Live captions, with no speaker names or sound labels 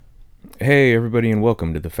Hey everybody and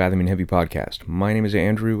welcome to the Fathoming Heavy podcast. My name is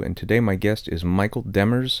Andrew and today my guest is Michael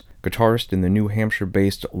Demers, guitarist in the New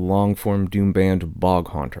Hampshire-based long-form doom band Bog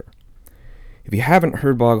Haunter. If you haven't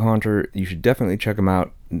heard Bog Haunter, you should definitely check them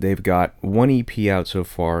out. They've got one EP out so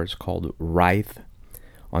far. It's called Writhe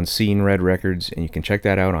on Seeing Red Records, and you can check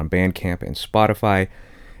that out on Bandcamp and Spotify.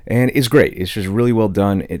 And it's great. It's just really well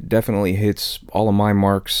done. It definitely hits all of my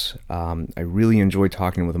marks. I really enjoy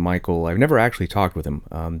talking with Michael. I've never actually talked with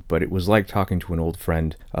him, but it was like talking to an old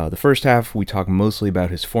friend. The first half, we talk mostly about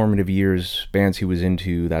his formative years, bands he was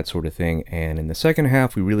into, that sort of thing. And in the second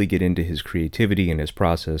half, we really get into his creativity and his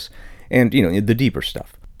process and, the deeper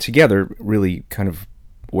stuff. Together, really kind of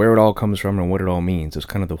where it all comes from and what it all means is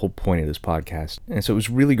kind of the whole point of this podcast. And so it was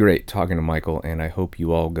really great talking to Michael, and I hope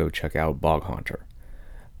you all go check out Bog Haunter.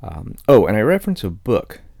 And I reference a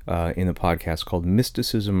book in the podcast called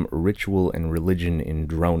Mysticism, Ritual, and Religion in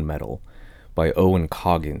Drone Metal by Owen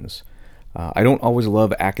Coggins. I don't always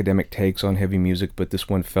love academic takes on heavy music, but this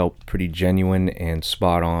one felt pretty genuine and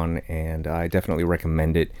spot on, and I definitely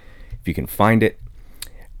recommend it if you can find it.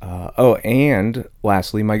 And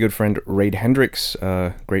lastly, my good friend Raid Hendricks,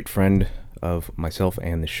 great friend of myself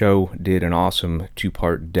and the show, did an awesome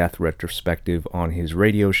 2-part death retrospective on his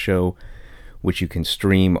radio show, which you can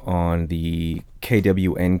stream on the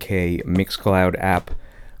KWNK Mixcloud app.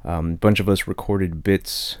 A bunch of us recorded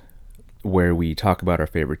bits where we talk about our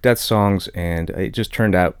favorite death songs, and it just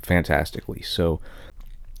turned out fantastically. So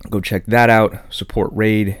go check that out, support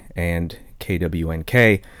Raid and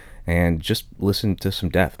KWNK, and just listen to some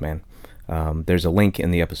death, man. There's a link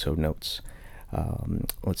in the episode notes.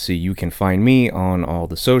 Let's see, you can find me on all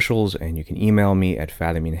the socials, and you can email me at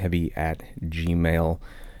fathomingheavy@gmail.com.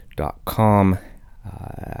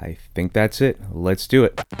 I think that's it. Let's do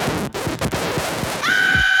it.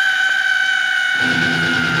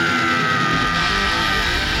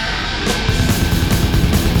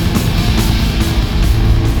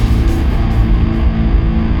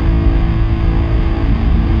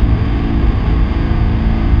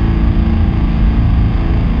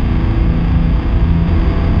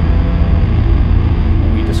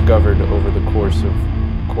 We discovered over the course of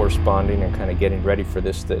corresponding and kind of getting ready for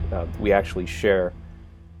this that we actually share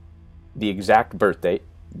the exact birth date,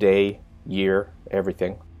 day, year,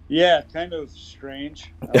 everything. Yeah, kind of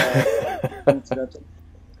strange.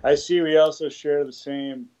 I see we also share the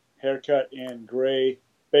same haircut and gray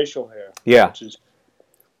facial hair. Yeah. Which is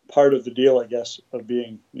part of the deal, I guess, of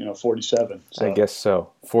being, 47. So. I guess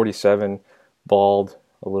so. 47, bald,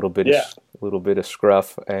 a little bit of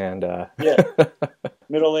scruff, and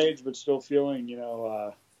middle age, but still feeling,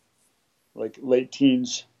 like late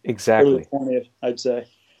teens. Exactly. Early 20th, I'd say.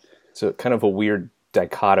 So kind of a weird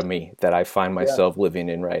dichotomy that I find myself living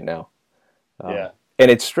in right now. And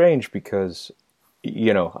it's strange because,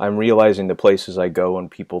 I'm realizing the places I go and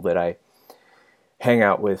people that I hang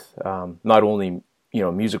out with, not only,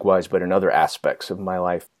 music-wise, but in other aspects of my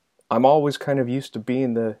life. I'm always kind of used to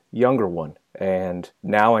being the younger one. And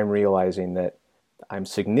now I'm realizing that I'm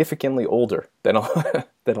significantly older than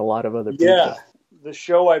a lot of other people. Yeah. The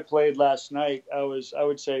show I played last night, I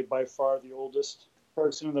would say by far the oldest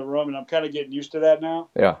person in the room, and I'm kind of getting used to that now.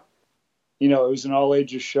 Yeah. It was an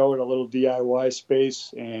all-ages show at a little DIY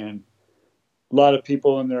space, and a lot of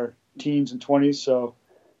people in their teens and 20s, so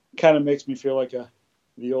it kind of makes me feel like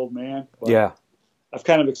the old man. But yeah. I've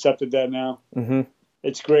kind of accepted that now. Mm-hmm.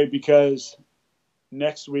 It's great because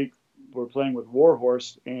next week we're playing with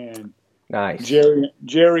Warhorse, and nice.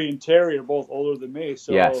 Jerry and Terry are both older than me,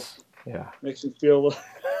 so yes. Yeah. Makes me feel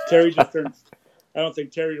Terry just turned. I don't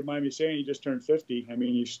think Terry would mind me saying he just turned 50. I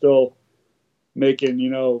mean, he's still making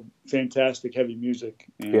fantastic heavy music.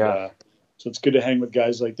 And, so it's good to hang with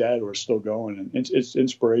guys like that who are still going, and it's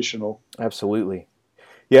inspirational. Absolutely.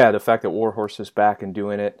 Yeah, the fact that Warhorse is back and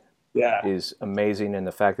doing it yeah. is amazing, and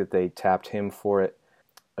the fact that they tapped him for it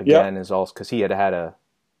again is also because he had a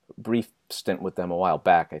brief stint with them a while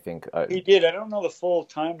back, I think. He did. I don't know the full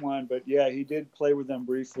timeline, but yeah, he did play with them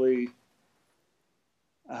briefly.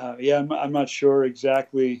 I'm not sure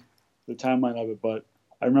exactly the timeline of it, but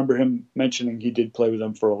I remember him mentioning he did play with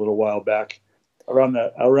them for a little while back, around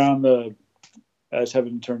the As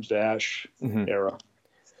Heaven Turns to Ash era.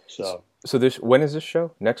 So when is this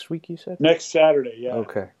show? Next week, you said? Next Saturday, yeah.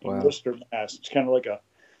 Okay. Wow. In Worcester, Mass. It's kind of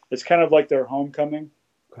like their homecoming.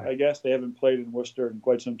 Okay. I guess they haven't played in Worcester in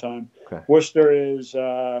quite some time. Okay. Worcester is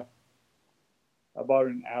about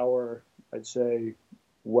an hour, I'd say,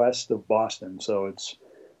 west of Boston, so it's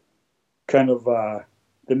kind of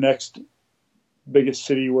the next biggest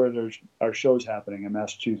city where there's our shows happening in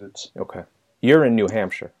Massachusetts. Okay. You're in New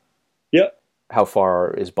Hampshire. Yep. How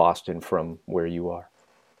far is Boston from where you are?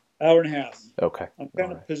 Hour and a half. Okay. I'm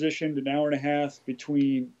kind of positioned an hour and a half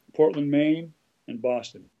between Portland, Maine, and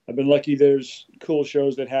Boston. I've been lucky. There's cool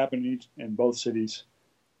shows that happen in both cities,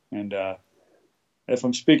 and if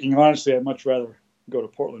I'm speaking honestly, I'd much rather go to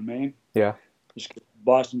Portland, Maine. Yeah. Just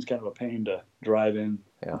Boston's kind of a pain to drive in.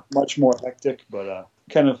 Yeah. Much more hectic, but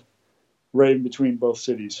kind of right in between both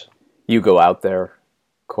cities. You go out there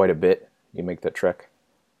quite a bit. You make that trek.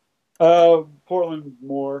 Portland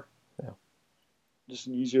more. Yeah. Just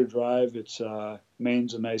an easier drive. It's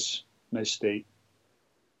Maine's a nice state.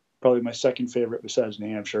 Probably my second favorite besides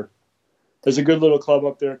New Hampshire. There's a good little club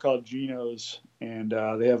up there called Geno's, and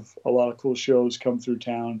they have a lot of cool shows come through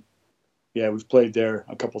town. Yeah, we've played there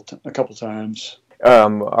a couple times.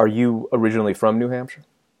 Are you originally from New Hampshire?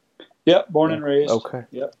 Yep, born and raised. Okay.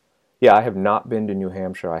 Yep. Yeah, I have not been to New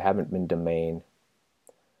Hampshire. I haven't been to Maine.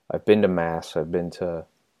 I've been to Mass. I've been to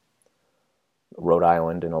Rhode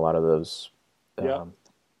Island and a lot of those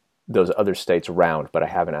other states around, but I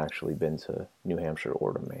haven't actually been to New Hampshire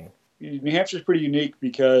or to Maine. New Hampshire's pretty unique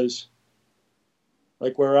because,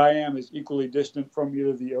 like, where I am is equally distant from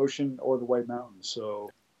either the ocean or the White Mountains, so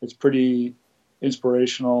it's pretty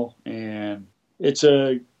inspirational, and it's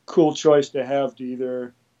a cool choice to have to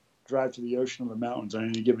either drive to the ocean or the mountains on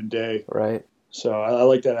any given day. Right. So I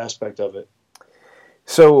like that aspect of it.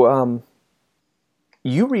 So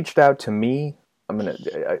you reached out to me,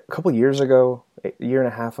 a couple years ago, a year and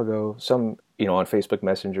a half ago, on Facebook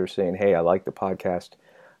Messenger saying, hey, I like the podcast.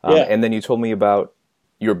 And then you told me about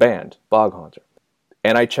your band, Bog Haunter.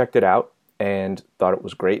 And I checked it out and thought it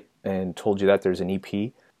was great and told you that there's an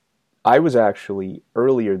EP. I was actually,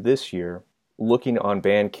 earlier this year, looking on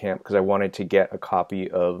Bandcamp because I wanted to get a copy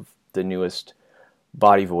of the newest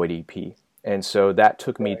Body Void EP. And so that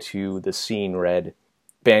took me to the Seeing Red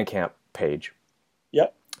Bandcamp page.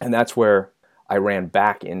 Yep. And that's where I ran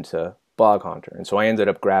back into Bog Haunter. And so I ended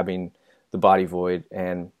up grabbing the Body Void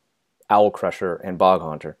and Owl Crusher and Bog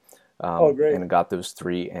Haunter. Great. And got those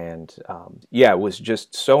three. And was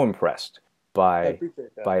just so impressed by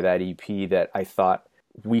that EP that I thought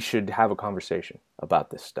we should have a conversation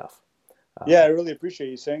about this stuff. I really appreciate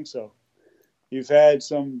you saying so. You've had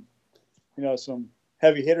some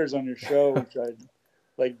heavy hitters on your show, which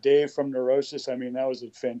like Dave from Neurosis. I mean, that was a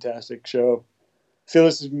fantastic show. I feel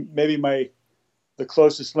this is maybe the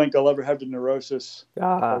closest link I'll ever have to Neurosis. We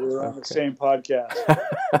were on the same podcast.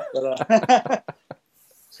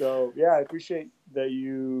 So I appreciate that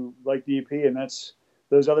you like the EP, and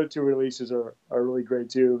those other two releases are really great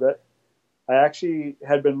too. That I actually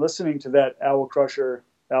had been listening to that Owl Crusher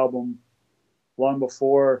album long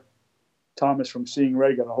before Thomas from Seeing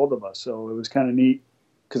Red got a hold of us, so it was kind of neat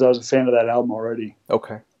because I was a fan of that album already.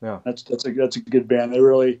 Okay, yeah, that's a good band. They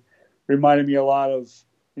really reminded me a lot of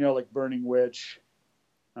like Burning Witch.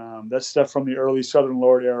 That's stuff from the early Southern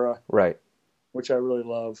Lord era, right? Which I really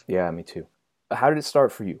love. Yeah, me too. How did it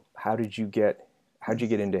start for you? How'd you get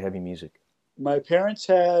into heavy music? My parents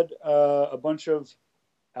had a bunch of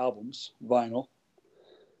albums, vinyl,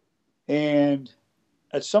 and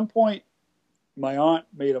at some point, my aunt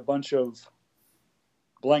made a bunch of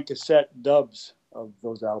blank cassette dubs of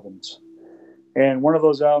those albums. And one of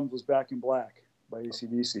those albums was Back in Black by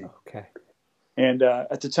AC/DC. Okay. And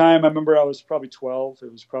at the time, I remember I was probably 12.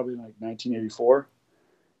 It was probably like 1984.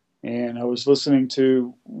 And I was listening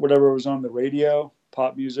to whatever was on the radio,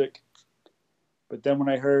 pop music. But then when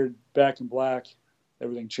I heard Back in Black,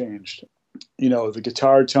 everything changed. The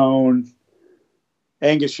guitar tone,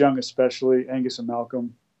 Angus Young especially, Angus and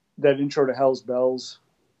Malcolm. That intro to Hell's Bells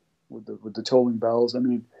with the tolling bells. I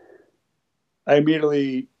mean, I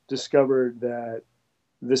immediately discovered that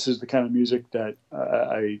this is the kind of music that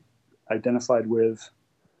I identified with,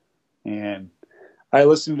 and I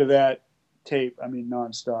listened to that tape. I mean,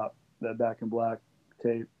 nonstop, that Back in Black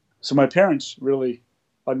tape. So my parents really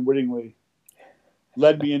unwittingly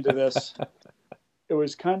led me into this. It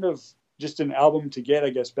was kind of just an album to get, I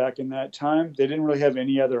guess, back in that time. They didn't really have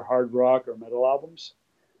any other hard rock or metal albums.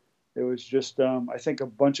 It was just, I think a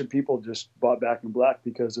bunch of people just bought Back in Black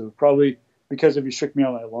because of You Shook Me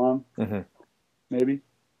All Night Long, maybe.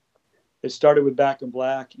 It started with Back in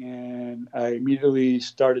Black, and I immediately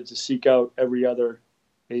started to seek out every other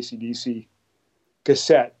AC/DC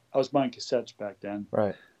cassette. I was buying cassettes back then.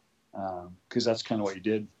 Right. Because that's kind of what you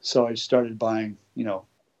did. So I started buying,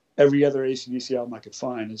 every other AC/DC album I could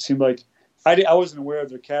find. It seemed like, I wasn't aware of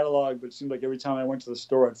their catalog, but it seemed like every time I went to the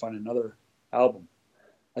store, I'd find another album.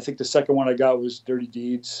 I think the second one I got was Dirty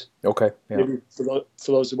Deeds. Okay. Yeah. Maybe for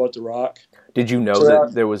those about to rock. Did you know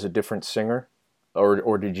that there was a different singer,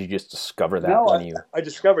 or did you just discover that I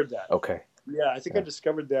discovered that. Okay. Yeah, I think I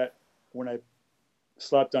discovered that when I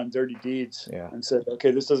slapped on Dirty Deeds Yeah. and said,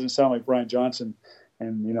 okay, this doesn't sound like Brian Johnson.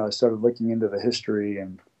 And, you know, I started looking into the history.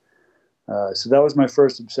 And so that was my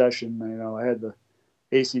first obsession. You know, I had the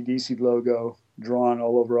AC/DC logo drawn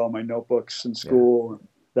all over all my notebooks in school.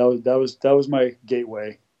 Yeah. That was my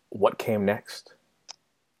gateway. What came next?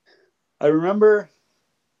 I remember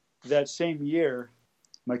that same year,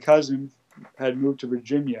 my cousin had moved to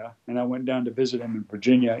Virginia, and I went down to visit him in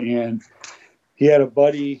Virginia, and he had a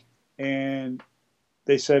buddy, and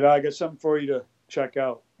they said, I got something for you to check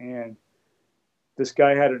out. And this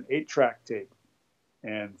guy had an 8-track tape.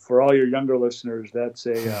 And for all your younger listeners, that's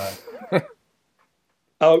a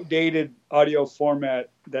outdated audio format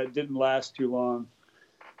that didn't last too long.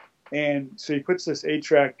 And so he puts this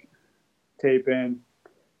 8-track tape in,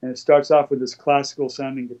 and it starts off with this classical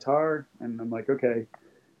sounding guitar. And I'm like, okay,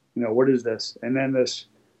 you know, what is this? And then this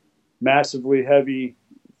massively heavy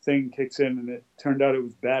thing kicks in, and it turned out it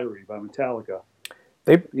was Battery by Metallica.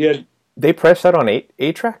 They pressed that on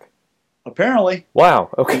 8-track? Apparently. Wow,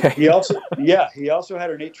 okay. He also had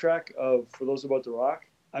an 8-track of For Those About to Rock.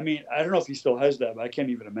 I mean, I don't know if he still has that, but I can't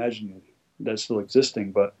even imagine that still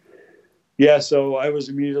existing. But yeah, so I was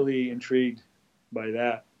immediately intrigued by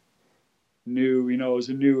that. New, you know, it was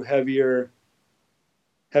a new, heavier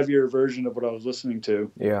version of what I was listening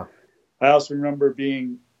to. Yeah. I also remember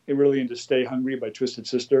being really into Stay Hungry by Twisted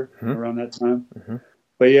Sister around that time. Mm-hmm.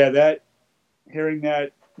 But yeah, hearing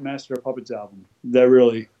that Master of Puppets album, that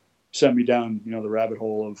really sent me down, you know, the rabbit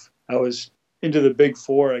hole of, I was into the big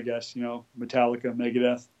four, I guess, you know, Metallica,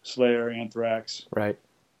 Megadeth, Slayer, Anthrax. Right.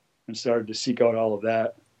 And started to seek out all of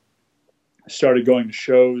that. I started going to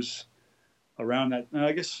shows around that.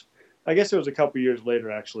 I guess it was a couple of years later,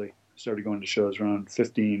 actually. I started going to shows around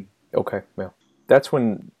 15. Okay, well, that's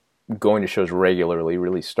when going to shows regularly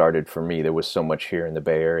really started for me. There was so much here in the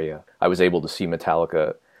Bay Area. I was able to see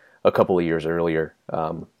Metallica a couple of years earlier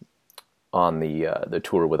on the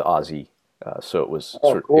tour with Ozzy. So it was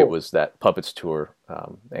cool. It was that Puppets tour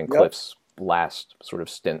and Cliff's last sort of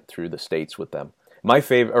stint through the States with them. My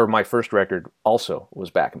first record also was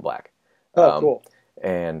Back in Black. Cool.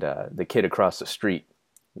 And the kid across the street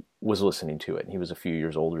was listening to it. He was a few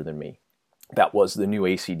years older than me. That was the new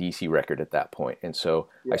AC/DC record at that point. And so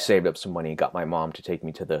I saved up some money and got my mom to take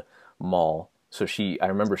me to the mall. So I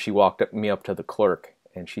remember she walked me up to the clerk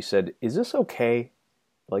and she said, "Is this okay?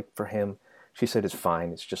 Like for him?" She said, "It's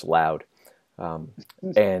fine. It's just loud."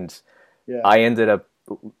 And I ended up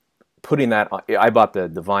putting that on. I bought the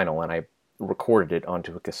vinyl and I recorded it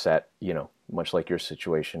onto a cassette, you know, much like your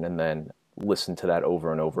situation, and then listened to that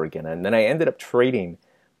over and over again. And then I ended up trading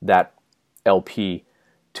that LP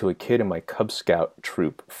to a kid in my Cub Scout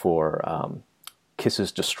troop for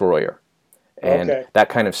Kiss's Destroyer. And that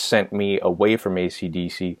kind of sent me away from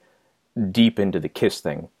AC/DC deep into the Kiss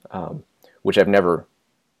thing, which I've never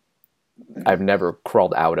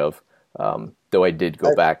crawled out of, though I did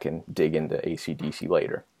go back and dig into AC/DC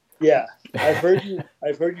later. Yeah, I've heard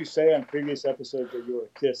you say on previous episodes that you were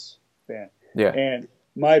a Kiss fan. Yeah. And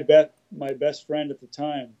my best friend at the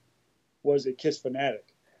time was a Kiss fanatic.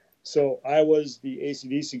 So I was the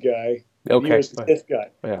AC/DC guy. And he was the Kiss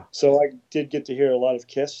guy. Yeah. So I did get to hear a lot of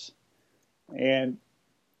Kiss, and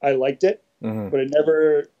I liked it, but it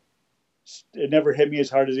never hit me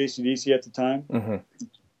as hard as AC/DC at the time. Mm-hmm.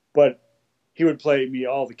 But he would play me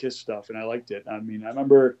all the Kiss stuff, and I liked it. I mean, I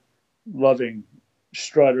remember loving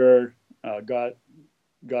Strutter, God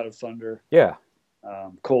of Thunder,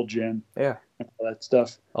 Cold Gin, all that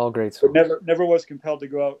stuff. All great songs. But never was compelled to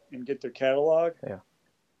go out and get their catalog. Yeah.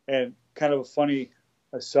 And kind of a funny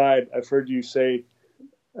aside, I've heard you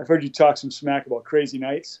talk some smack about Crazy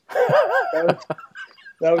Nights. That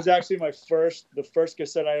was actually the first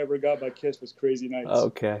cassette I ever got by Kiss was Crazy Nights.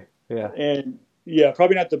 Okay, yeah. And yeah,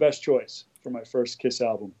 probably not the best choice for my first Kiss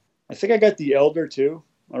album. I think I got The Elder too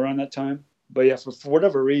around that time. But yeah, for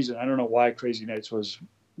whatever reason, I don't know why Crazy Nights was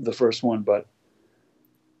the first one, but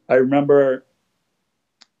I remember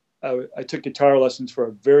I took guitar lessons for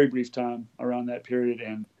a very brief time around that period,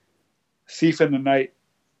 and Thief in the Night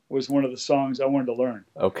was one of the songs I wanted to learn.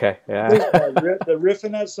 Okay, yeah. The riff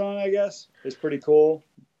in that song, I guess, is pretty cool.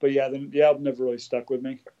 But yeah, the album never really stuck with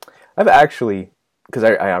me. I've actually, because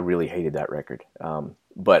I really hated that record,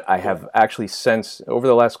 but I have actually since, over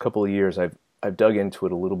the last couple of years, I've dug into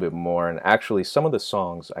it a little bit more, and actually some of the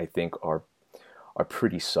songs I think are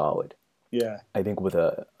pretty solid. Yeah. I think with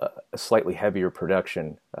a slightly heavier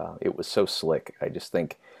production, it was so slick. I just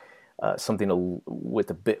think something with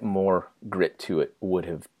a bit more grit to it would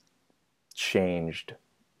have changed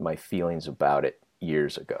my feelings about it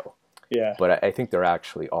years ago. Yeah. But I think there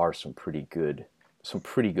actually are some pretty good some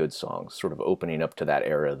pretty good songs, sort of opening up to that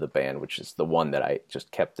era of the band, which is the one that I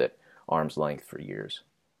just kept at arm's length for years.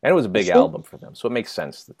 And it was a big album for them, so it makes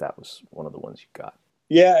sense that that was one of the ones you got.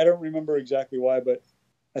 Yeah, I don't remember exactly why, but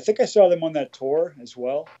I think I saw them on that tour as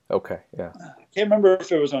well. Okay, yeah. I can't remember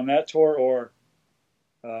if it was on that tour or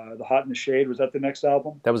The Hot in the Shade. Was that the next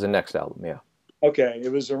album? That was the next album, yeah. Okay,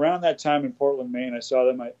 it was around that time in Portland, Maine. I saw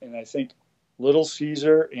them, and I think Little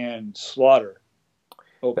Caesar and Slaughter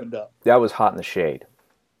opened up. That was Hot in the Shade.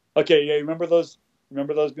 Okay, yeah, remember those?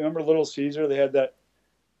 Remember Little Caesar? They had that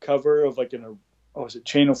cover of like was it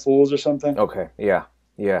Chain of Fools or something? Okay, yeah.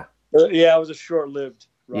 Yeah, it was a short-lived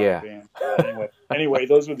rock band. Anyway,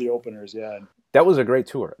 those were the openers, yeah. That was a great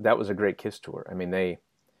tour. That was a great Kiss tour. I mean,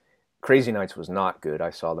 Crazy Nights was not good. I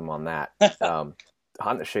saw them on that.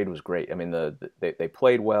 Hot in the Shade was great. I mean, they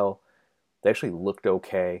played well. They actually looked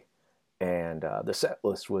okay. And the set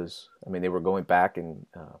list was, I mean, they were going back and,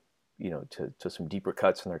 to some deeper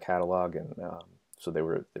cuts in their catalog. And so they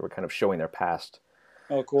were kind of showing their past.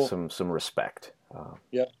 Oh, cool. Some respect.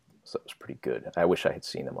 Yeah. So it was pretty good. I wish I had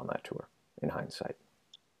seen them on that tour in hindsight.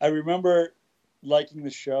 I remember liking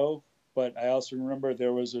the show, but I also remember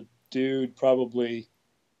there was a dude probably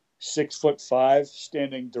 6'5"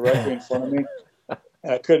 standing directly in front of me.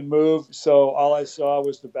 And I couldn't move, so all I saw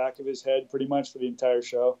was the back of his head pretty much for the entire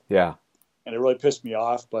show. Yeah. And it really pissed me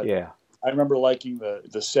off, but yeah. I remember liking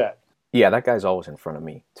the set. Yeah, that guy's always in front of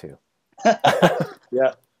me, too.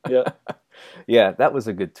 Yeah. Yeah, that was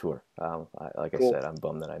a good tour. Like cool. I said, I'm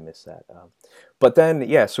bummed that I missed that. But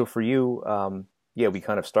then, so for you, we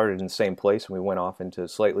kind of started in the same place, and we went off into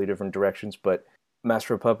slightly different directions, but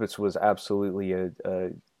Master of Puppets was absolutely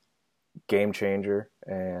a game changer,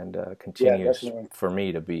 and continues for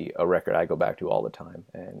me to be a record I go back to all the time.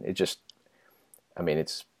 And it just, I mean,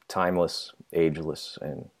 it's timeless, ageless,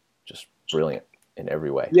 and just brilliant in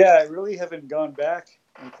every way. Yeah, I really haven't gone back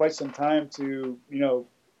in quite some time to,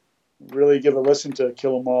 really give a listen to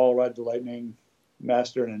Kill 'Em All, Ride the Lightning,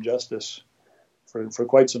 Master, and Injustice for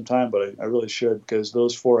quite some time, but I really should, because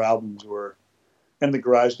those 4 albums were, and the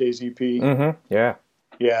Garage Days EP. Mm-hmm. Yeah.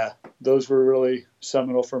 Yeah, those were really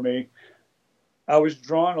seminal for me. I was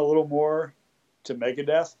drawn a little more to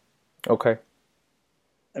Megadeth. Okay. I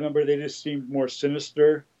remember they just seemed more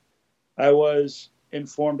sinister. I was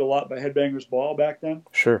informed a lot by Headbangers Ball back then.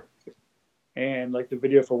 Sure. And like the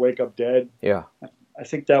video for Wake Up Dead. Yeah. I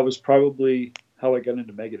think that was probably how I got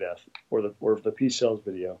into Megadeth, or the Peace Cells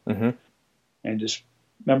video. Mm-hmm. And just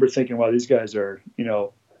remember thinking, wow, these guys are,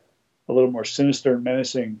 a little more sinister and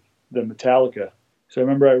menacing than Metallica. So I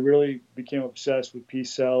remember I really became obsessed with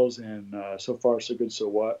Peace Cells and So Far, So Good, So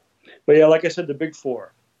What. But yeah, like I said, the big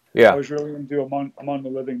 4. Yeah. I was really into Among the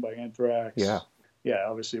Living by Anthrax. Yeah. Yeah,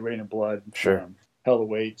 obviously Rain and Blood. Sure. Hell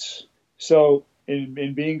Awaits. So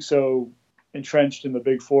in being so entrenched in the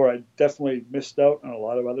big 4, I definitely missed out on a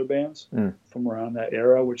lot of other bands from around that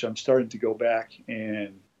era, which I'm starting to go back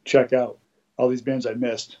and check out. All these bands I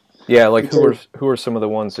missed. Yeah, like who are some of the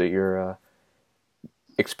ones that you're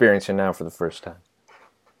experiencing now for the first time?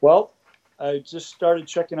 Well, I just started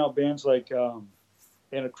checking out bands like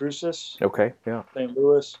Anacrusis. Okay, yeah. St.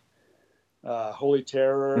 Louis, Holy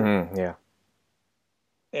Terror. Mm-hmm, yeah.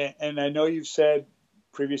 And I know you've said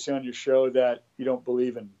previously on your show that you don't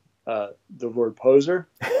believe in the word poser.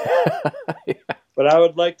 Yeah. But I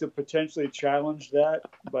would like to potentially challenge that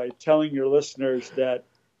by telling your listeners that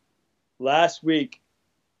last week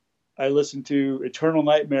I listened to Eternal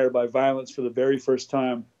Nightmare by Violence for the very first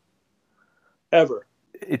time ever.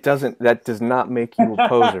 That does not make you a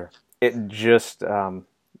poser. It just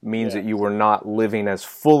means that you were not living as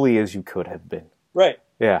fully as you could have been. Right.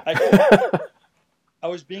 Yeah. I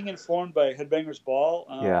was being informed by Headbangers Ball.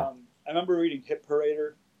 I remember reading Hit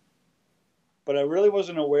Parader, but I really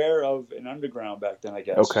wasn't aware of an underground back then, I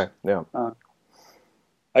guess. Okay, yeah.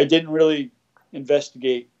 I didn't really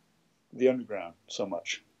investigate the underground so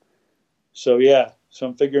much. So, yeah. So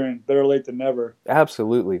I'm figuring better late than never.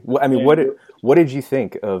 Absolutely. I mean, what did you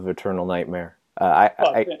think of Eternal Nightmare?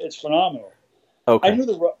 It's phenomenal. Okay. I knew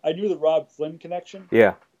the Rob Flynn connection.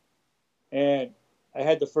 Yeah. And I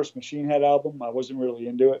had the first Machine Head album. I wasn't really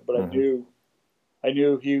into it, but I knew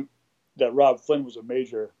that Rob Flynn was a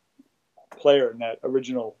major player in that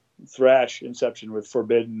original thrash inception with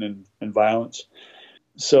Forbidden and Violence.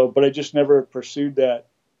 So, but I just never pursued that.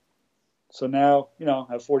 So now,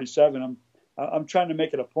 at 47, I'm trying to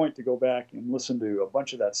make it a point to go back and listen to a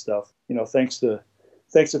bunch of that stuff. Thanks to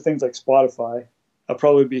things like Spotify. I'll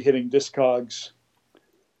probably be hitting Discogs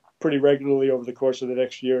pretty regularly over the course of the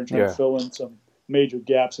next year and trying to fill in some major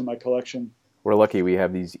gaps in my collection. We're lucky we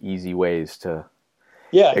have these easy ways to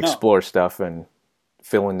explore stuff and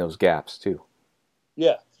fill in those gaps too.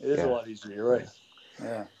 Yeah, it is a lot easier. You're right.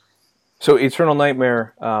 Yeah. So Eternal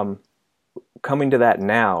Nightmare, coming to that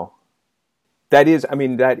now, that is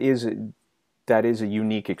a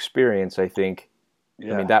unique experience, I think.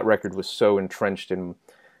 Yeah. I mean, that record was so entrenched in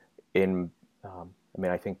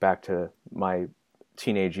I think back to my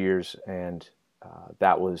teenage years, and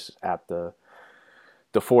that was at the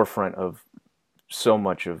forefront of so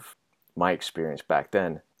much of my experience back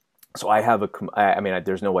then. So I have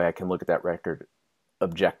there's no way I can look at that record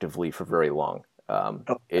objectively for very long.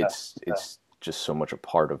 It's just so much a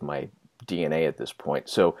part of my DNA at this point.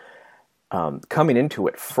 So coming into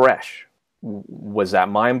it fresh, was that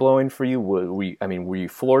mind-blowing for you? Were you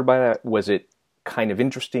floored by that? Was it kind of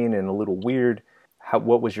interesting and a little weird?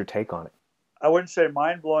 What was your take on it? I wouldn't say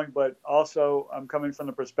mind-blowing, but also I'm coming from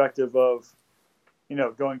the perspective of,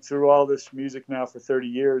 going through all this music now for 30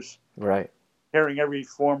 years. Right. Hearing every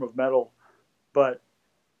form of metal. But,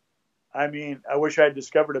 I wish I had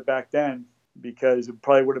discovered it back then, because it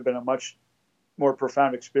probably would have been a much more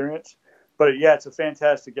profound experience. But, yeah, it's a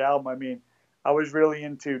fantastic album. I was really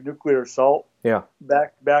into Nuclear Assault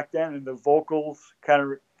back then, and the vocals, kind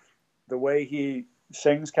of the way he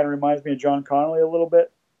sings kind of reminds me of John Connolly a little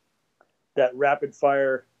bit. That rapid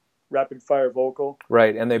fire vocal.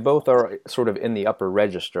 Right, and they both are sort of in the upper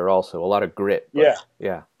register also, a lot of grit. Yeah.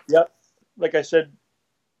 Yep. Like I said,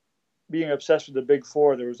 being obsessed with the Big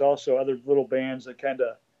Four, there was also other little bands that kind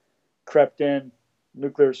of crept in,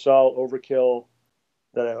 Nuclear Assault, Overkill,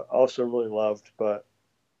 that I also really loved. But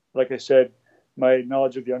like I said, my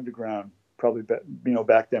knowledge of the underground probably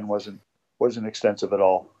back then wasn't extensive at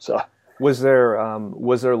all. So was there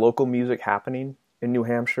local music happening in New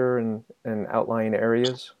Hampshire and outlying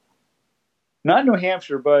areas? Not New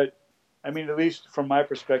Hampshire, but at least from my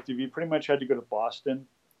perspective, you pretty much had to go to Boston.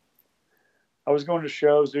 I was going to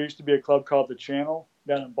shows. There used to be a club called The Channel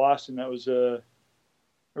down in Boston. That was a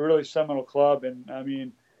really seminal club. And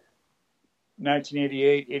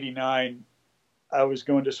 1988, 89, I was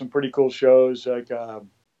going to some pretty cool shows. Like I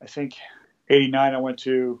think 89, I went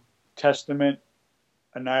to Testament,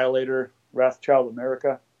 Annihilator, Wrathchild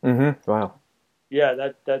America. Mm-hmm. Wow.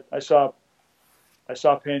 Yeah, that I saw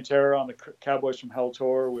Pantera on the Cowboys from Hell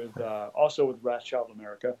tour with Wrathchild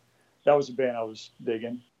America. That was a band I was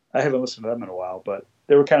digging. I haven't listened to them in a while, but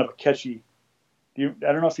they were kind of a catchy. I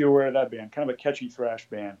don't know if you're aware of that band. Kind of a catchy thrash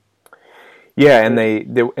band. Yeah, and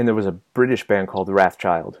there was a British band called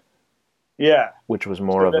Wrathchild. Yeah, which was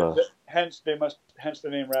more hence the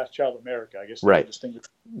name Wrathchild America. I guess right. Distinguished.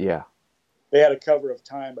 Yeah. They had a cover of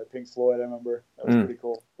Time by Pink Floyd. I remember that was pretty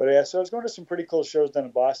cool. But yeah, so I was going to some pretty cool shows down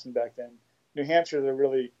in Boston back then. New Hampshire, there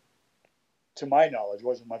really, to my knowledge,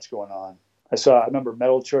 wasn't much going on. I remember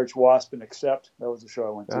Metal Church, Wasp, and Accept. That was the show I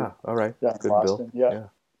went to. Ah, all right. Down in Boston. Yeah.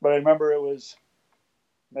 But I remember it was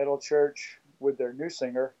Metal Church with their new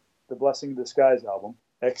singer, the Blessing in Disguise album.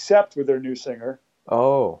 Accept with their new singer.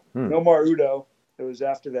 Oh. No More Udo. It was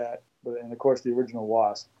after that. And of course, the original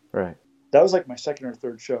Wasp. Right. That was like my second or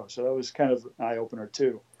third show. So that was kind of an eye-opener,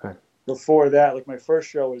 too. Okay. Before that, like my first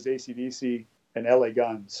show was AC/DC and LA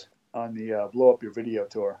Guns on the Blow Up Your Video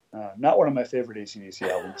tour. Not one of my favorite AC/DC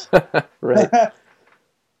albums. Right.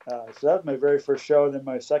 So that was my very first show. And then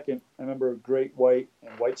my second, I remember Great White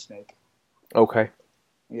and Whitesnake. Okay.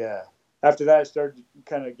 Yeah. After that, I started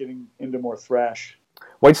kind of getting into more thrash.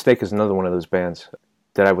 Whitesnake is another one of those bands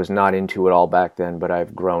that I was not into at all back then, but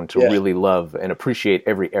I've grown to really love and appreciate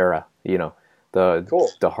every era.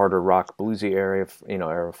 The harder rock bluesy era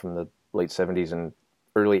from the late 70s and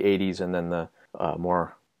early 80s, and then the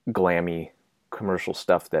more glammy commercial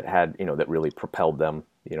stuff that had, that really propelled them,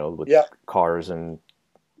 with Cars and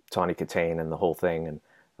Tawny Katane and the whole thing. And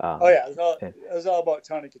it was all about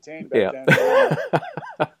Tawny Katane back then.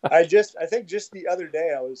 I think just the other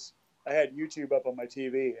day I had YouTube up on my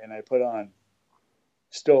TV and I put on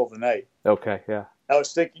Still of the Night. Okay, yeah. I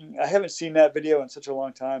was thinking, I haven't seen that video in such a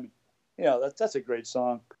long time. That's a great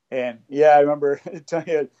song. And I remember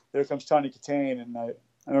There Comes Tawny Katane, and I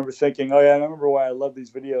remember thinking, I remember why I love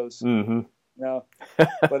these videos. Mm-hmm.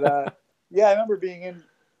 But I remember being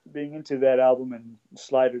into that album and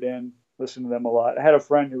slide it in, listen to them a lot. I had a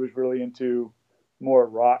friend who was really into more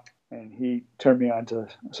rock, and he turned me on to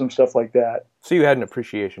some stuff like that. So you had an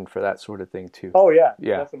appreciation for that sort of thing too. Oh yeah,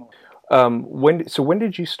 definitely. When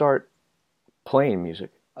did you start playing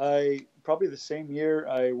music? Probably the same year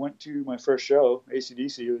I went to my first show,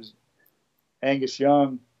 AC/DC. It was Angus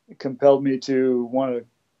Young compelled me to want to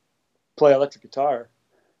play electric guitar.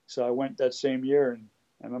 So I went that same year, and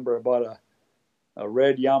I remember I bought a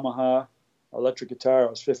red Yamaha electric guitar. I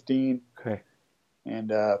was 15. Okay.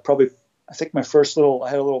 And I think my first I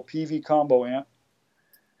had a little PV combo amp.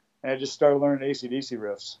 and I just started learning AC/DC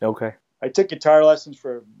riffs. Okay. I took guitar lessons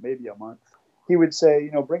for maybe a month. He would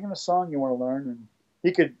say, bring in a song you want to learn, and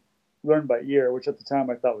he could learn by ear, which at the time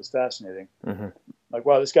I thought was fascinating. Mm-hmm. Like,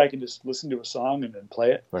 wow, this guy can just listen to a song and then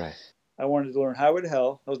play it. Right. I wanted to learn Highway to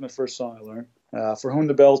Hell. That was my first song I learned. For Whom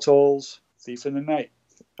the Bell Tolls, Thief in the Night.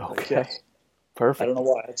 Okay. Perfect. I don't know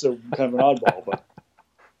why. It's a kind of an oddball, but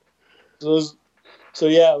so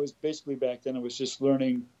yeah, it was basically back then. It was just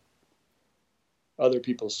learning other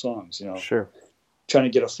people's songs, Sure. trying to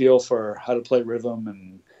get a feel for how to play rhythm.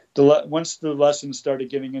 And once the lessons started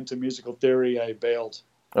getting into musical theory, I bailed.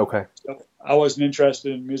 Okay. So I wasn't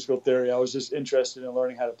interested in musical theory. I was just interested in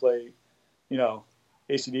learning how to play,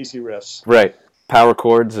 AC/DC riffs. Right. Power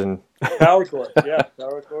chords and Power chords, yeah,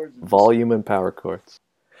 power chords. Volume and power chords.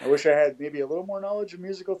 I wish I had maybe a little more knowledge of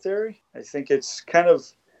musical theory. I think it's kind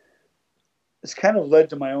of led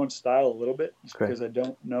to my own style a little bit, just because I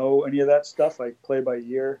don't know any of that stuff. I play by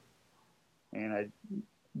ear, and I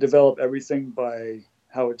develop everything by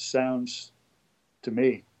how it sounds to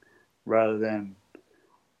me, rather than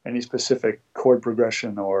any specific chord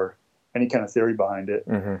progression or any kind of theory behind it.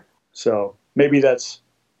 Mm-hmm. So maybe that's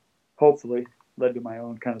hopefully led to my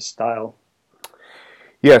own kind of style.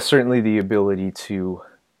 Yeah, certainly the ability to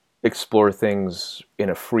explore things in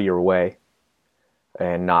a freer way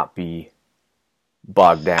and not be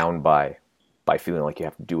bogged down by feeling like you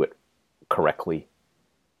have to do it correctly.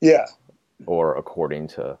 Yeah. Or according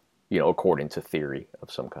to theory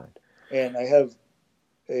of some kind. And I have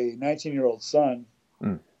a 19-year-old son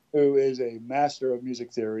who is a master of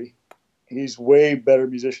music theory. He's way better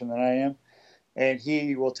musician than I am. And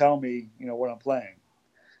he will tell me, what I'm playing.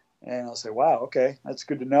 And I'll say, wow, okay, that's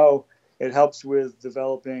good to know. It helps with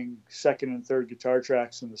developing second and third guitar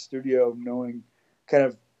tracks in the studio, knowing kind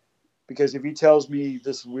of, because if he tells me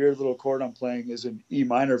this weird little chord I'm playing is an E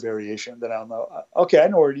minor variation, then I'll know, okay, I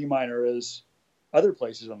know where an E minor is other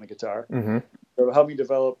places on the guitar. Mm-hmm. It'll help me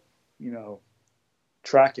develop,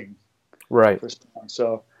 tracking. Right.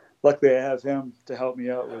 So luckily I have him to help me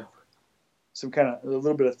out with a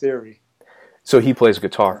little bit of theory. So he plays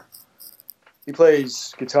guitar. He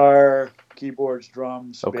plays guitar, keyboards,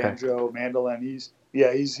 drums, banjo, mandolin. He's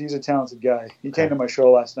a talented guy. He came to my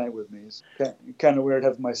show last night with me. It's kind of weird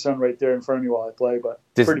having my son right there in front of me while I play, but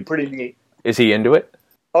pretty neat. Is he into it?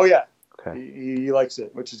 Oh yeah. Okay. He likes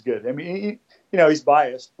it, which is good. I mean, he's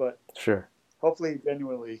biased, but sure. Hopefully he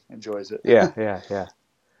genuinely enjoys it. Yeah.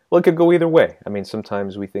 Well, it could go either way. I mean,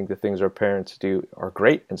 sometimes we think the things our parents do are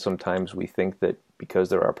great, and sometimes we think that because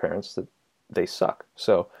they're our parents that they suck.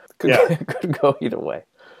 So it could go either way.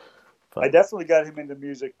 But I definitely got him into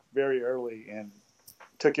music very early and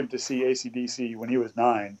took him to see AC/DC when he was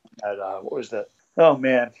 9 at, what was that? Oh,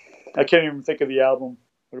 man. I can't even think of the album.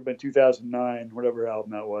 It would have been 2009, whatever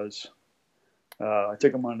album that was. I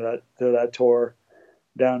took him on that tour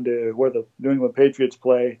down to where the New England Patriots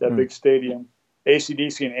play, that big stadium,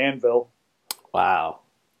 AC/DC and Anvil. Wow.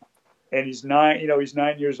 And he's 9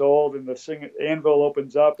 years old, and the Anvil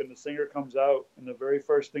opens up, and the singer comes out, and the very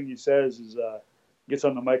first thing he says is, gets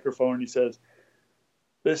on the microphone, and he says,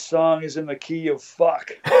 "This song is in the key of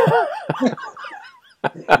fuck."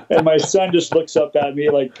 And my son just looks up at me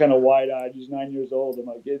like kind of wide-eyed. He's 9 years old.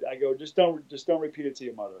 I go, just don't repeat it to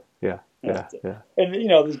your mother. Yeah. And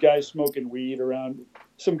this guy's smoking weed around.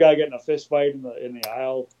 Some guy getting a fist fight in the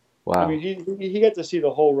aisle. Wow. I mean, he got to see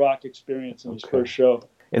the whole rock experience in his first show.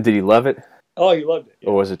 And did he love it? Oh, he loved it. Yeah.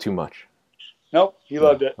 Or was it too much? Nope, he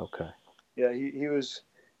loved it. Okay. Yeah, he was.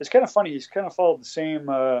 It's kind of funny. He's kind of followed the same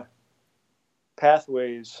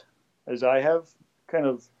pathways as I have.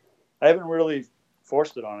 I haven't really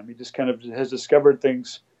forced it on him. He just kind of has discovered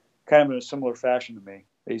things kind of in a similar fashion to me.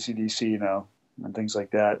 AC/DC, and things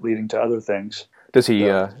like that, leading to other things. Does he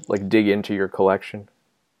dig into your collection?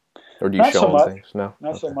 Or do you show him things? No?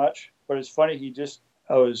 Not so much. But it's funny,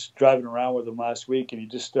 I was driving around with him last week, and he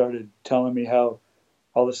just started telling me how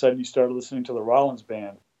all of a sudden he started listening to the Rollins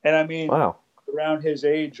Band. And I mean, wow. Around his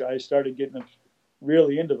age, I started getting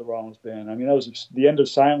really into the Rollins Band. I mean, that was the End of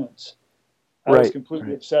Silence. I was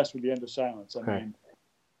completely obsessed with the End of Silence. I mean,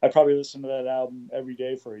 I probably listened to that album every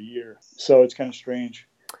day for a year. So it's kind of strange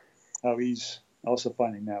how he's also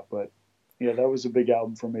finding that. But yeah, that was a big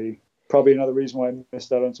album for me. Probably another reason why I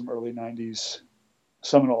missed out on some early 90s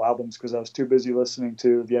seminal albums, because I was too busy listening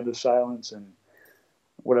to The End of Silence and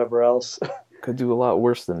whatever else. Could do a lot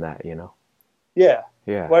worse than that, Yeah.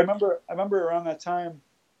 Yeah. Well, I remember around that time,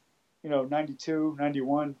 92,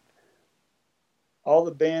 91, all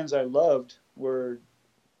the bands I loved were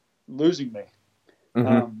losing me.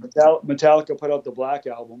 Mm-hmm. Metallica put out the Black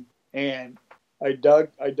Album, and I dug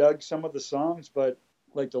some of the songs, but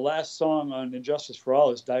like the last song on Injustice for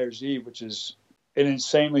All is Dyer's Eve, which is an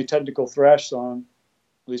insanely technical thrash song,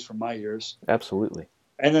 at least from my ears. Absolutely.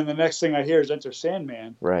 And then the next thing I hear is Enter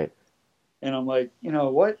Sandman. Right. And I'm like, you know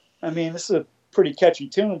what? I mean, this is a pretty catchy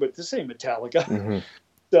tune, but this ain't Metallica. Mm-hmm.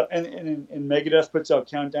 So, and Megadeth puts out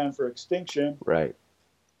Countdown for Extinction. Right.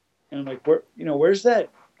 And I'm like, where's that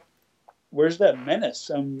menace?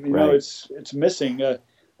 Know, it's missing.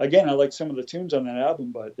 Again, I like some of the tunes on that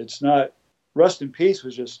album, but it's not. Rust in Peace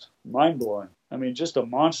was just mind blowing. I mean, just a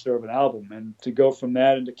monster of an album. And to go from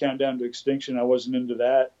that into Countdown to Extinction, I wasn't into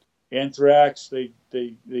that. Anthrax, they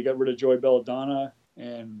got rid of Joey Belladonna,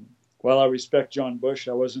 and while I respect John Bush,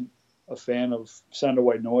 I wasn't a fan of Sound of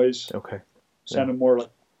White Noise. Okay. Sounded more like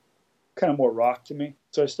kind of more rock to me.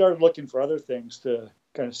 So I started looking for other things to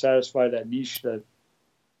kind of satisfy that niche that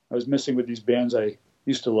I was missing with these bands I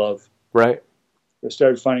used to love. Right. I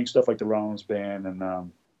started finding stuff like the Rollins Band, and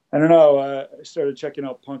I don't know. I started checking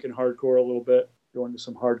out punk and hardcore a little bit, going to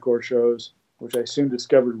some hardcore shows, which I soon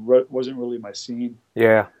discovered wasn't really my scene.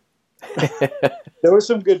 Yeah. There were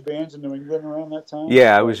some good bands in New England around that time.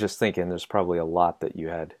 Yeah, I was just thinking there's probably a lot that you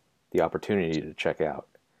had the opportunity to check out.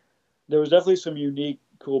 There was definitely some unique,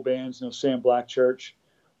 cool bands. Sam Blackchurch,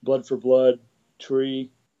 Blood for Blood,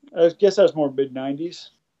 Tree. I guess I was more mid-'90s.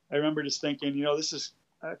 I remember just thinking,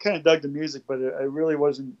 I kind of dug the music, but I really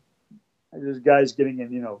wasn't. There's guys getting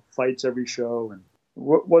in, fights every show, and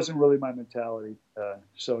wasn't really my mentality.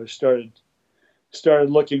 So I started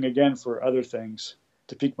looking again for other things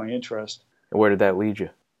to pique my interest. And where did that lead you?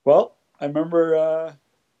 Well, I remember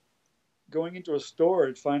going into a store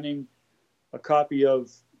and finding a copy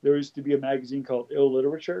of, there used to be a magazine called Ill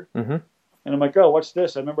Literature. Mm-hmm. And I'm like, oh, what's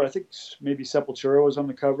this? I remember, I think maybe Sepultura was on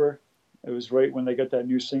the cover. It was right when they got that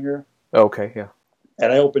new singer. Okay, yeah.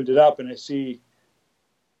 And I opened it up and I see,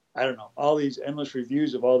 I don't know, all these endless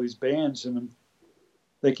reviews of all these bands. And I'm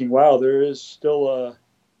thinking, wow, there is still a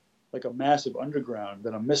massive underground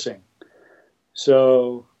that I'm missing.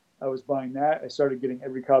 So I was buying that. I started getting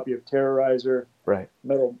every copy of Terrorizer, right,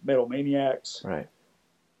 Metal Maniacs, right,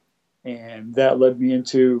 and that led me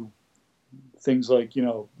into things like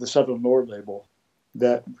the Southern Lord label.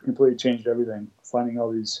 That completely changed everything. Finding all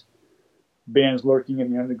these bands lurking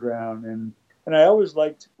in the underground, and I always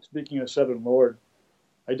liked. Speaking of Southern Lord,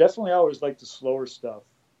 I definitely always liked the slower stuff.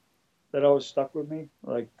 That always stuck with me,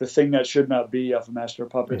 like The Thing That Should Not Be off of Master of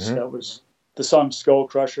Puppets. Mm-hmm. That was the song Skull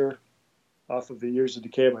Crusher off of the Years of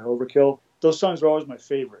Decay by Overkill. Those songs were always my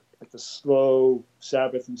favorite, like the slow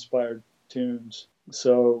Sabbath-inspired tunes.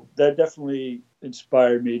 So that definitely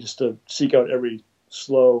inspired me just to seek out every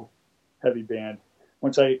slow, heavy band.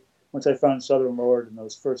 Once I found Southern Lord and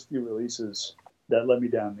those first few releases, that led me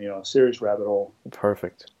down a serious rabbit hole.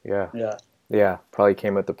 Perfect. Yeah. Yeah. Yeah. Probably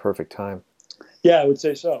came at the perfect time. Yeah, I would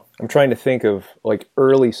say so. I'm trying to think of like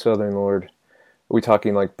early Southern Lord. Are we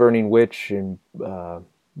talking like Burning Witch and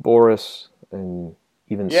Boris and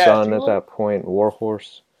even Sun at that point,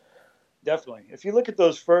 Warhorse? Definitely. If you look at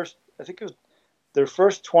those first, I think it was their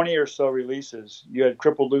first 20 or so releases, you had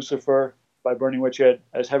Crippled Lucifer by Burning Witch, you had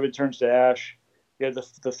As Heaven Turns to Ash, you had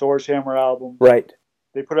the Thor's Hammer album. Right.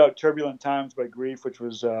 They put out Turbulent Times by Grief, which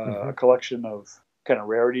was a collection of kind of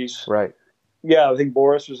rarities. Right. Yeah, I think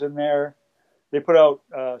Boris was in there. They put out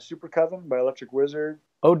Super Coven by Electric Wizard.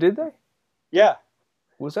 Oh, did they? Yeah.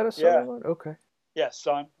 Was that a Southern Lord? Okay. Yeah,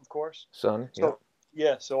 Sun, of course. Sun,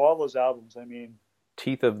 yeah. So all those albums, I mean...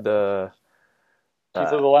 Teeth of the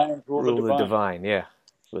Lion, Rule of the Divine, yeah.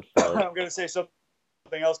 With, I'm going to say something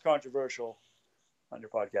else controversial on your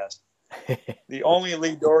podcast. The only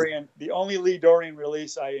Lee Dorian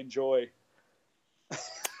release I enjoy.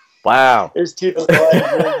 Wow. Is Teeth of the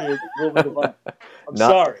Lion, Rule of the Divine. I'm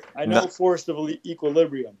sorry. I know Forest of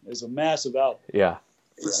Equilibrium is a massive album. Yeah.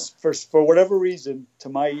 For whatever reason, to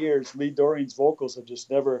my ears, Lee Dorian's vocals have just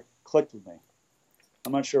never clicked with me.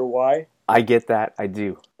 I'm not sure why. I get that. I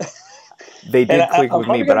do. They did click with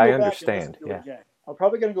me, but I understand. Yeah. I'm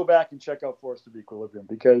probably going to go back and check out Forest of Equilibrium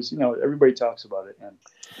because, everybody talks about it. And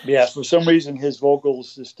yeah, for some reason, his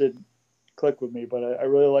vocals just didn't click with me, but I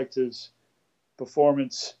really liked his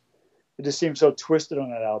performance. It just seemed so twisted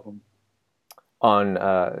on that album. On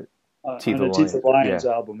Teeth of the Lions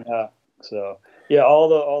album, yeah. So, yeah, all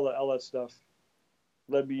the LS stuff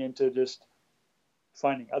led me into just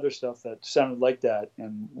finding other stuff that sounded like that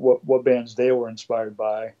and what bands they were inspired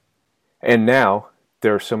by. And now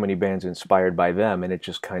there are so many bands inspired by them, and it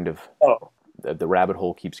just kind of the rabbit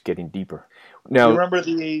hole keeps getting deeper. Now, you remember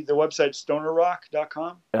the website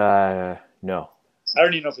stonerrock.com? No. I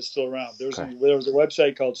don't even know if it's still around. There was a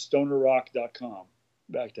website called stonerrock.com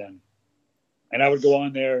back then. And I would go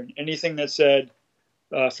on there, and anything that said,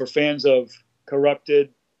 for fans of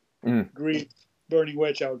Corrupted, Grief, Burning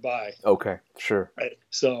Witch, I would buy. Okay, sure. Right.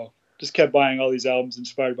 So just kept buying all these albums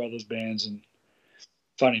inspired by those bands and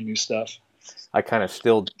finding new stuff. I kind of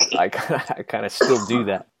still do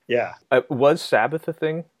that. Yeah. Was Sabbath a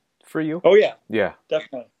thing for you? Oh yeah. Yeah.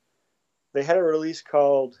 Definitely. They had a release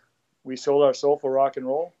called "We Sold Our Soul for Rock and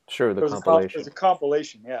Roll." Sure, the compilation. It was a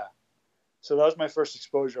compilation, yeah. So that was my first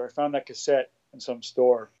exposure. I found that cassette in some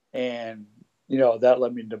store, and that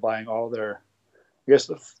led me into buying all their, I guess,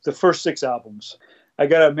 the first 6 albums. I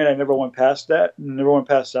gotta admit, I never went past that. Never went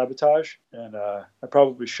past Sabotage, and I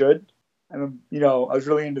probably should. I was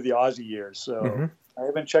really into the Ozzy years, so I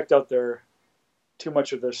haven't checked out too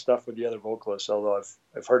much of their stuff with the other vocalists. Although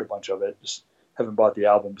I've heard a bunch of it, just haven't bought the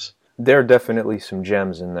albums. There are definitely some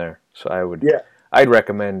gems in there, so I'd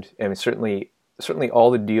recommend. I mean, certainly all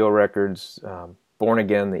the Dio records, Born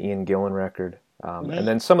Again, the Ian Gillan record, and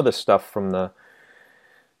then some of the stuff from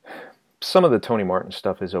some of the Tony Martin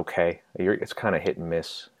stuff is okay. It's kind of hit and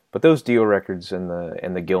miss, but those Dio records and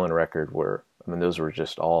the Gillan record those were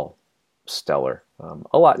just all stellar.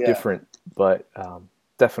 A lot different, but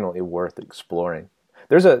definitely worth exploring.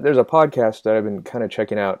 There's a podcast that I've been kind of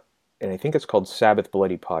checking out, and I think it's called Sabbath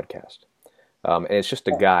Bloody Podcast. And it's just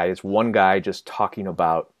it's one guy just talking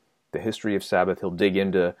about the history of Sabbath. He'll dig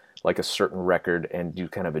into like a certain record and do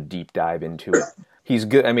kind of a deep dive into it. He's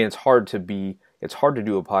good. I mean, it's hard to do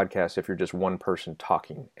a podcast if you're just one person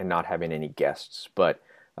talking and not having any guests, but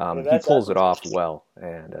he pulls it off well.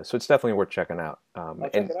 And so it's definitely worth checking out. I'll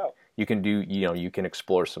check it out. You can you can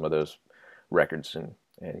explore some of those records and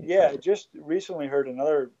I just recently heard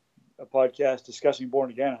a podcast discussing Born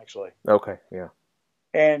Again, actually. Okay, yeah.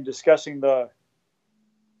 And discussing the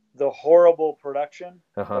horrible production,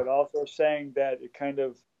 but also saying that it kind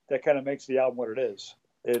of makes the album what it is.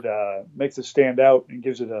 It makes it stand out and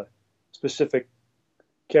gives it a specific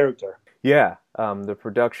character. Yeah, the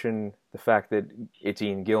production, the fact that it's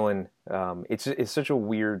Ian Gillan, it's such a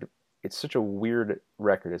weird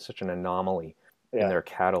record. It's such an anomaly in their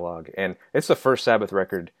catalog, and it's the first Sabbath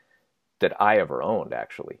record that I ever owned,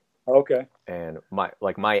 actually. Okay. And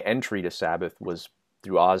my entry to Sabbath was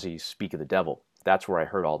through Ozzy's "Speak of the Devil." That's where I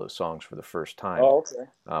heard all those songs for the first time. Oh,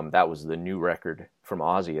 okay. That was the new record from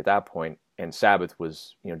Ozzy at that point, and Sabbath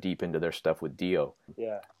was deep into their stuff with Dio.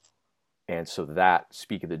 Yeah. And so that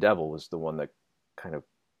 "Speak of the Devil" was the one that kind of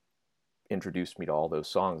introduced me to all those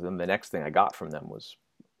songs. And then the next thing I got from them was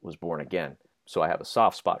Born Again. So I have a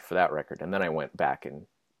soft spot for that record. And then I went back and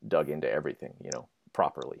dug into everything,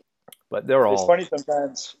 properly. But It's funny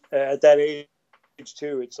sometimes at that age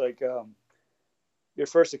too. It's like your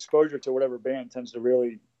first exposure to whatever band tends to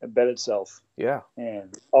really embed itself. Yeah.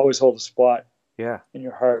 And always hold a spot. Yeah. In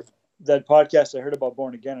your heart. That podcast I heard about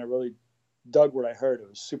Born Again, I really dug what I heard. It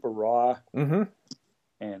was super raw. Mm-hmm.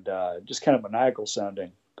 And just kind of maniacal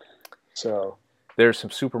sounding. So there's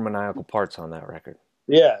some super maniacal parts on that record.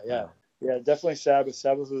 Yeah, definitely Sabbath.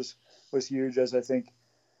 Sabbath was huge, as I think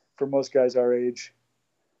for most guys our age.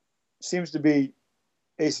 Seems to be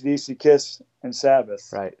AC/DC, Kiss, and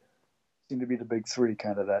Sabbath. Right. Seem to be the big 3,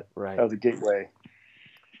 kind of that. Right. Out of the gateway.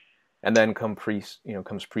 And then comes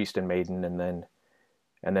Priest and Maiden, and then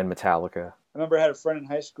Metallica. I remember I had a friend in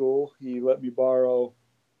high school. He let me borrow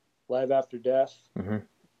Live After Death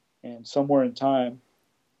and Somewhere in Time,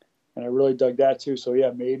 and I really dug that too. So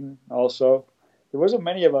yeah, Maiden also. There wasn't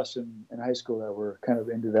many of us in high school that were kind of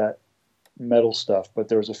into that metal stuff, but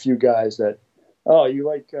there was a few guys that,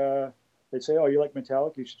 they'd say, oh, you like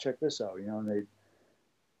Metallica? You should check this out, and they'd,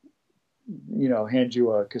 hand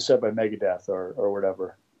you a cassette by Megadeth or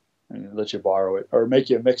whatever, and let you borrow it, or make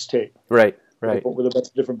you a mixtape. Right. With a bunch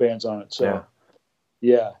of different bands on it. So,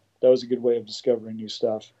 yeah, that was a good way of discovering new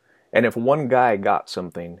stuff. And if one guy got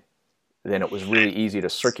something, then it was really easy to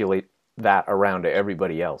circulate that around to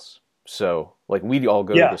everybody else. So, like, we'd all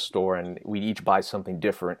go to the store and we'd each buy something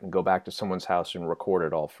different and go back to someone's house and record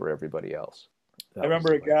it all for everybody else. I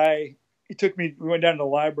remember a guy, we went down to the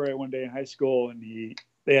library one day in high school, and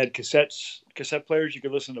they had cassette players. You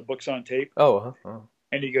could listen to books on tape. Oh.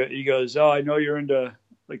 And he goes, oh, I know you're into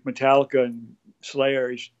like Metallica and Slayer.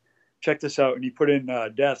 You should check this out. And he put in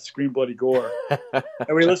Death, Scream Bloody Gore.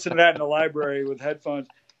 And we listened to that in the library with headphones.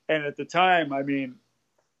 And at the time, I mean,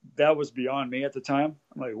 that was beyond me at the time.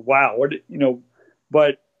 I'm like, wow,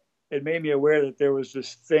 but it made me aware that there was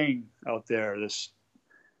this thing out there, this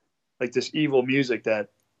evil music that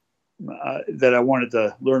I wanted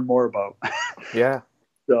to learn more about. Yeah.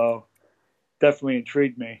 So definitely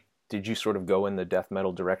intrigued me. Did you sort of go in the death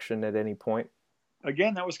metal direction at any point?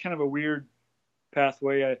 Again, that was kind of a weird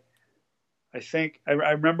pathway. I think I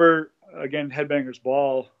remember, again, Headbangers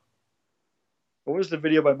Ball. What was the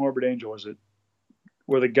video by Morbid Angel? Was it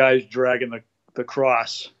where the guy's dragging the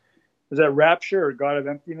cross. Was that Rapture or God of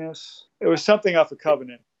Emptiness? It was something off of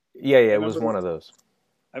Covenant. Yeah, it was one of those.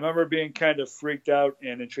 I remember being kind of freaked out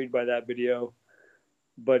and intrigued by that video,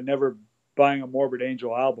 but never buying a Morbid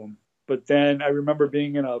Angel album. But then I remember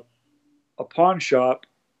being in a pawn shop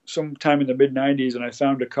sometime in the mid-'90s, and I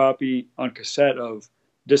found a copy on cassette of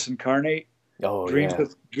Disincarnate. Oh,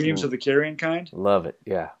 Dreams of the Carrion Kind. Love it,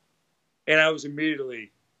 yeah. And I was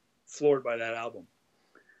immediately floored by that album.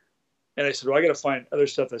 And I said, well, I got to find other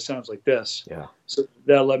stuff that sounds like this. Yeah. So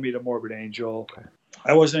that led me to Morbid Angel. Okay.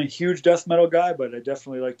 I wasn't a huge death metal guy, but I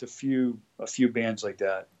definitely liked a few bands like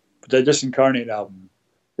that. But the Disincarnate album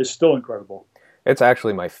is still incredible. It's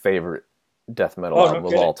actually my favorite death metal album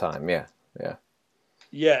of all time. Yeah.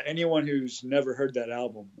 Yeah, anyone who's never heard that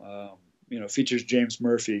album, features James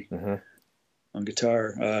Murphy on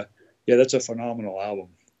guitar. That's a phenomenal album.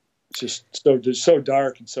 It's just so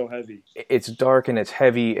dark and so heavy. It's dark and it's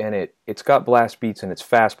heavy, and it's got blast beats and it's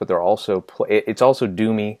fast, but they're also it's also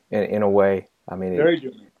doomy in a way. I mean, very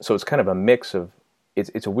doomy. So it's kind of a mix of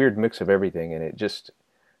it's a weird mix of everything, and it just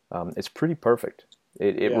it's pretty perfect.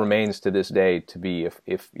 It remains to this day to be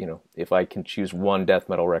if I can choose one death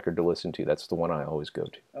metal record to listen to, that's the one I always go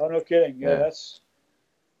to. Oh, no kidding. That's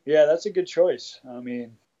a good choice. I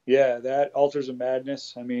mean, that Altars of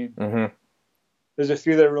Madness. I mean. There's a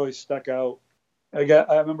few that really stuck out. I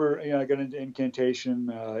remember, I got into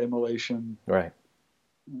Incantation, Immolation, right?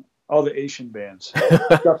 All the Asian bands,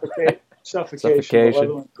 Suffocation,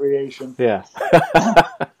 Malevolent Creation. Yeah.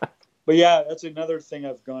 But that's another thing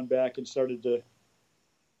I've gone back and started to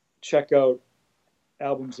check out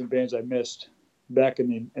albums and bands I missed back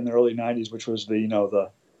in the early '90s, which was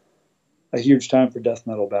a huge time for death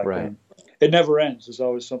metal back then. It never ends. There's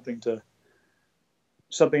always something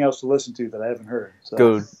else to listen to that I haven't heard.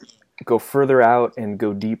 So. Go further out and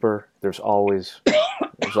go deeper. There's always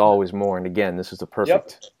more. And again, this is the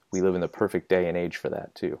perfect. Yep. We live in the perfect day and age for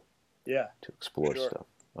that too. Yeah. To explore stuff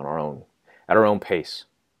on at our own pace.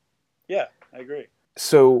 Yeah, I agree.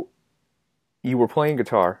 So, you were playing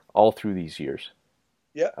guitar all through these years.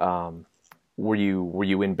 Yeah. Were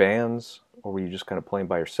you in bands, or were you just kind of playing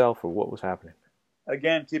by yourself, or what was happening?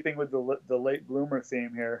 Again, keeping with the late bloomer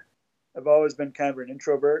theme here. I've always been kind of an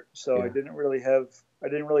introvert, so I didn't really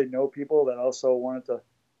know people that also wanted to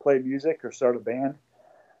play music or start a band.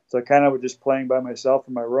 So I kind of was just playing by myself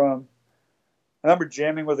in my room. I remember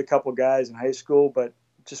jamming with a couple guys in high school, but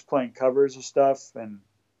just playing covers of stuff and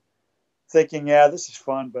thinking, this is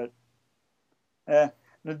fun, but it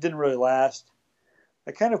didn't really last.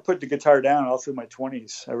 I kind of put the guitar down all through my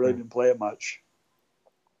 20s. I really didn't play it much.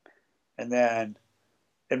 And then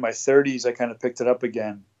in my 30s, I kind of picked it up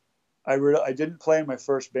again. I didn't play in my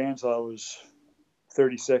first band until I was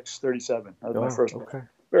 36, 37. That was my first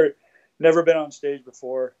band. Never been on stage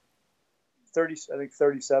before. I think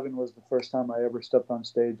 37 was the first time I ever stepped on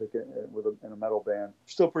stage in a metal band.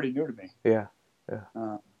 Still pretty new to me. Yeah.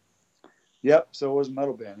 Yep. So it was a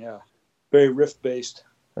metal band. Yeah. Very riff-based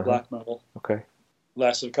black metal. Okay.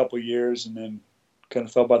 Lasted a couple of years and then kind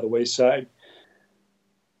of fell by the wayside.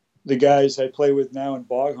 The guys I play with now in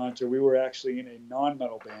Bog Hunter, we were actually in a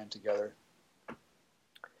non-metal band together.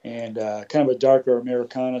 And kind of a darker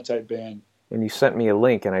Americana type band. And you sent me a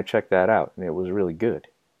link and I checked that out and it was really good.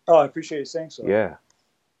 Oh, I appreciate you saying so. Yeah.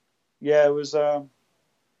 Yeah, it was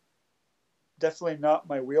definitely not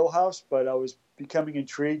my wheelhouse, but I was becoming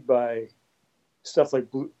intrigued by stuff like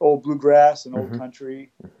old bluegrass and old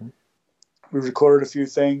country. Mm-hmm. We recorded a few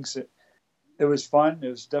things. It was fun. It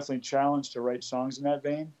was definitely a challenge to write songs in that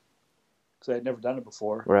vein because I had never done it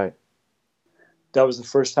before. Right. That was the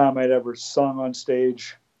first time I'd ever sung on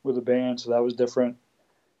stage with a band, so that was different.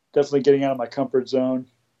 Definitely getting out of my comfort zone.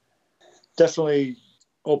 Definitely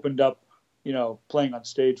opened up, playing on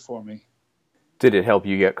stage for me. Did it help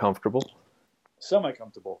you get comfortable?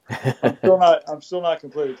 Semi-comfortable. I'm still not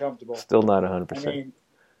completely comfortable. Still not 100%. I mean,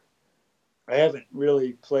 I haven't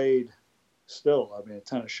really played a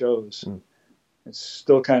ton of shows. It's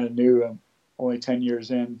still kind of new. I'm only 10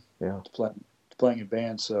 years in to playing in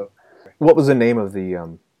bands. So, what was the name of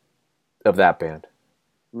of that band?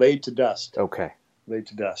 Laid to Dust. Okay. Laid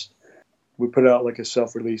to Dust. We put out like a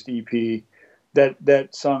self-released EP.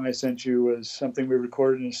 That song I sent you was something we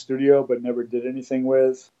recorded in a studio but never did anything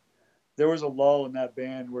with. There was a lull in that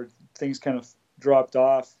band where things kind of dropped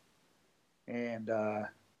off, and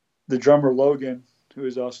the drummer Logan, who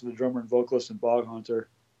is also the drummer and vocalist in Bog Hunter,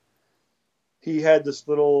 he had this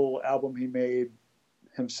little album he made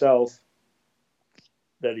himself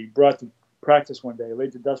that he brought to practice one day,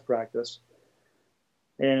 Laid to Dust practice.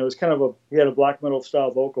 And it was kind of he had a black metal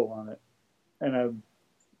style vocal on it. And I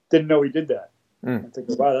didn't know he did that. I'm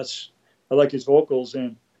thinking, wow, I like his vocals.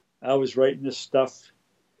 And I was writing this stuff.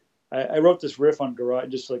 I wrote this riff on Garage,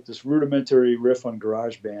 just like this rudimentary riff on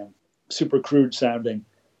GarageBand, super crude sounding,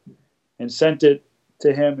 and sent it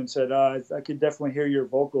to him and said, I could definitely hear your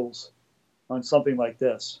vocals on something like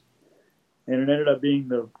this. And it ended up being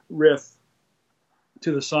the riff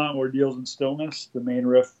to the song Ordeals in Stillness, the main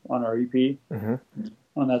riff on our EP,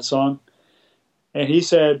 on that song. And he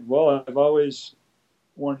said, well, I've always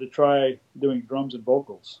wanted to try doing drums and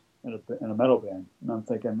vocals in a metal band. And I'm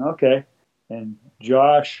thinking, okay. And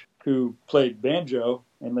Josh, who played banjo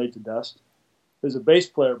in Laid to Dust, is a bass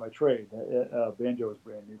player by trade. Banjo was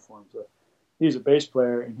brand new for him. So he's a bass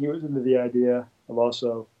player, and he was into the idea of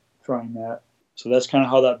also trying that. So that's kind of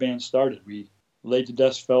how that band started. Laid to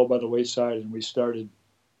Dust fell by the wayside, and we started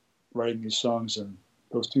writing these songs, and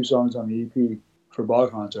those 2 songs on the EP for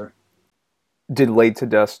Bog Haunter. Did Laid to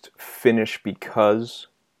Dust finish because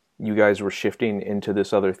you guys were shifting into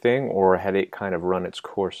this other thing, or had it kind of run its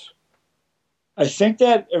course? I think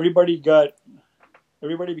that everybody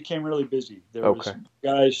became really busy. There was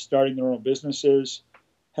guys starting their own businesses,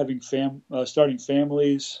 having starting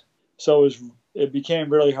families. So it became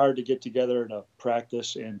really hard to get together to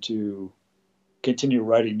practice and to continue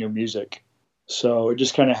writing new music. So it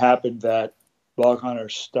just kind of happened that Bog Haunter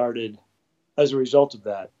started as a result of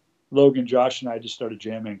that. Logan, Josh, and I just started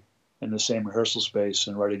jamming in the same rehearsal space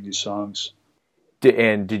and writing these songs.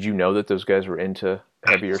 Did you know that those guys were into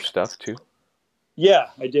heavier stuff too? Yeah,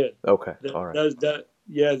 I did. Okay, all right.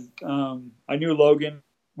 I knew Logan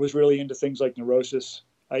was really into things like Neurosis,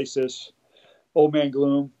 Isis, Old Man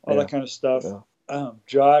Gloom, all that kind of stuff. Yeah.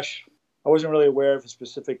 Josh, I wasn't really aware of a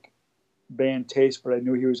specific band taste, but I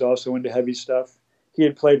knew he was also into heavy stuff. He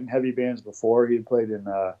had played in heavy bands before. He had played in,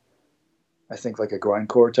 I think, like a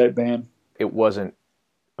grindcore type band. It wasn't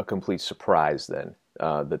a complete surprise then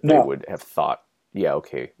that they would have thought, yeah,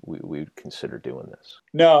 okay, we would consider doing this.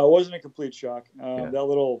 No, it wasn't a complete shock. That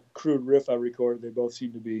little crude riff I recorded, they both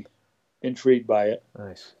seemed to be intrigued by it.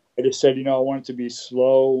 Nice. I just said, I want it to be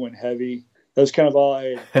slow and heavy. That's kind of all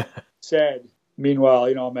I had said. Meanwhile,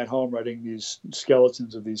 I'm at home writing these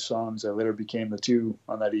skeletons of these songs that later became the 2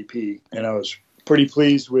 on that EP. And I was pretty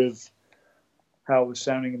pleased with how it was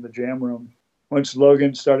sounding in the jam room. Once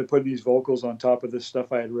Logan started putting these vocals on top of this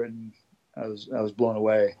stuff I had written, I was blown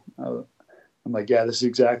away. I'm like, yeah, this is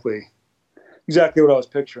exactly what I was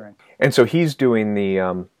picturing. And so he's doing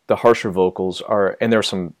the harsher vocals, and there's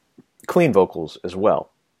some clean vocals as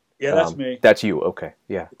well. Yeah, that's me. That's you, okay,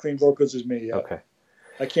 yeah. The clean vocals is me, yeah. Okay.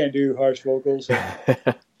 I can't do harsh vocals.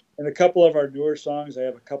 In a couple of our newer songs, I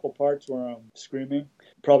have a couple parts where I'm screaming,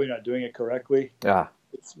 probably not doing it correctly.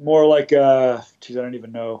 It's more like I don't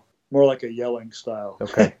even know, more like a yelling style.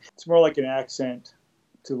 Okay. It's more like an accent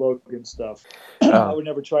to Logan stuff. I would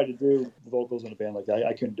never try to do vocals in a band like that.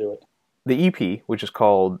 I couldn't do it. The EP, which is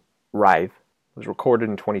called Writhe, was recorded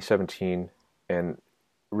in 2017 and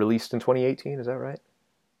released in 2018. Is that right?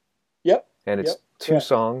 Yep. And it's 2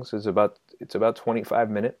 songs. It's about 25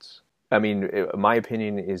 minutes. I mean, my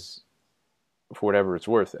opinion is, for whatever it's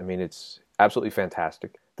worth, I mean, it's absolutely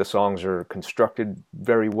fantastic. The songs are constructed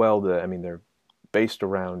very well. They're based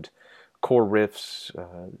around core riffs.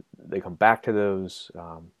 They come back to those,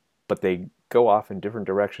 but they go off in different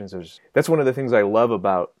directions. That's one of the things I love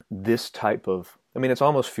about this type of, it's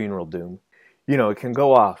almost funeral doom. It can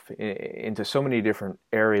go off into so many different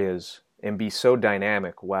areas and be so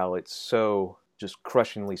dynamic while it's so just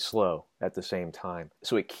crushingly slow at the same time.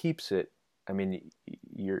 So it keeps it,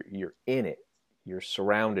 you're in it. You're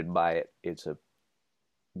surrounded by it. It's a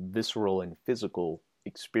visceral and physical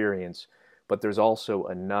experience, but there's also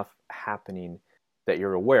enough happening that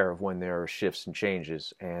you're aware of when there are shifts and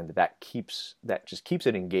changes, and that just keeps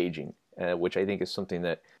it engaging, which I think is something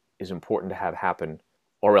that is important to have happen,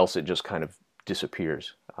 or else it just kind of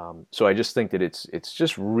disappears. So I just think that it's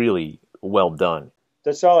just really well done.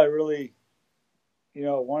 That's all I really,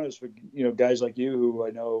 want is for guys like you who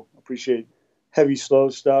I know appreciate heavy, slow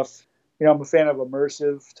stuff. I'm a fan of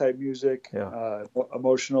immersive type music,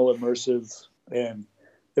 emotional, immersive, and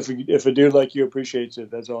if a dude like you appreciates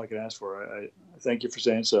it, that's all I can ask for. I thank you for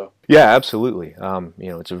saying so. Yeah, absolutely.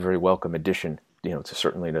 It's a very welcome addition,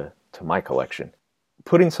 certainly to my collection.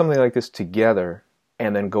 Putting something like this together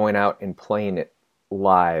and then going out and playing it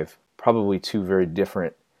live, probably 2 very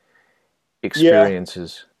different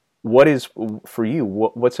experiences. What is, for you,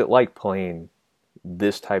 what's it like playing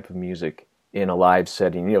this type of music in a live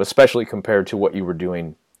setting, especially compared to what you were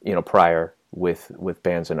doing, prior with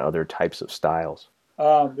bands and other types of styles?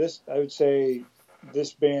 I would say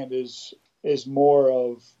this band is more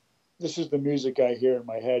of, this is the music I hear in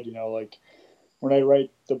my head, like when I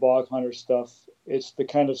write the Bog Hunter stuff, it's the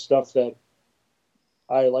kind of stuff that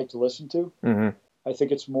I like to listen to. Mm-hmm. I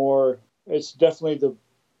think it's definitely the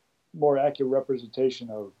more accurate representation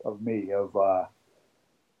of me, of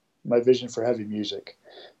my vision for heavy music.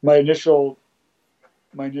 My initial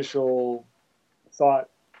thought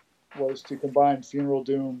was to combine Funeral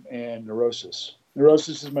Doom and Neurosis.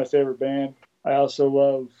 Neurosis is my favorite band. I also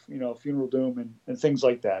love, Funeral Doom and things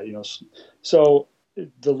like that, So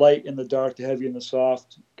the light and the dark, the heavy and the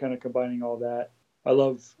soft, kind of combining all that. I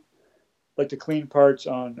love, like, the clean parts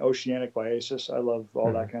on Oceanic by Aces. I love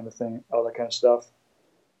all that kind of thing, all that kind of stuff.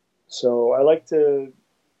 So I like to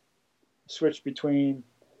switch between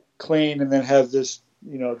clean and then have this,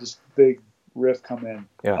 this big riff come in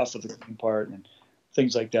off of the clean part and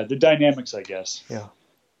things like that. The dynamics, I guess. Yeah.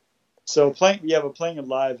 So playing it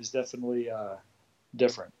live is definitely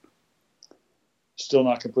different. Still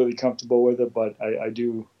not completely comfortable with it, but I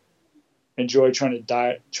do enjoy trying to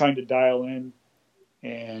dial in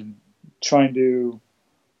and trying to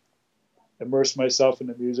immerse myself in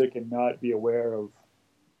the music and not be aware of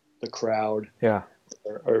the crowd. Yeah.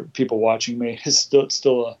 Or people watching me. It's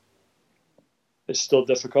still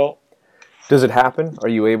difficult. Does it happen? Are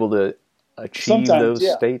you able to achieve sometimes,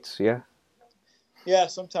 those states? Yeah. Yeah,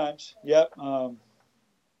 sometimes. Yep. I'm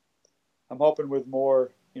hoping with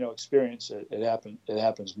more, experience, it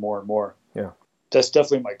happens more and more. Yeah. That's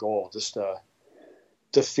definitely my goal. Just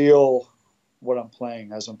to feel what I'm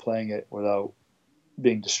playing as I'm playing it without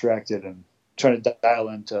being distracted and trying to dial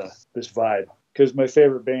into this vibe. Because my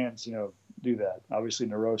favorite bands, do that. Obviously,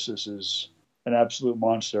 Neurosis is an absolute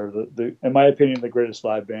monster. In my opinion, the greatest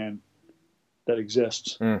live band that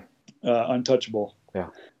exists. Untouchable. Yeah.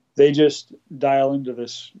 They just dial into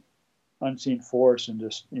this unseen force and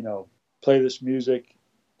just, play this music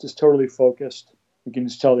just totally focused. You can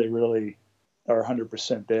just tell they really are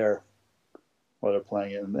 100% there while they're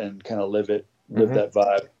playing it and kind of live that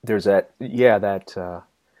vibe. There's that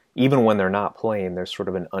even when they're not playing, there's sort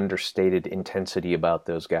of an understated intensity about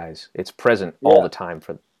those guys. It's present all the time,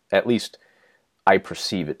 for at least I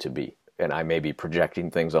perceive it to be, and I may be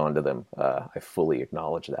projecting things onto them. I fully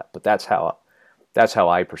acknowledge that, but that's how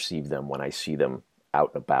I perceive them when I see them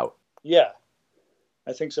out and about. Yeah,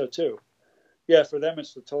 I think so too. Yeah, for them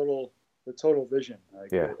it's the total vision.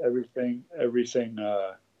 Like everything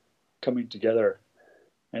coming together,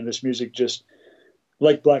 and this music just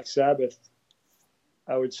like Black Sabbath.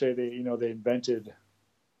 I would say they invented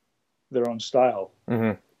their own style,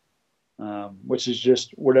 which is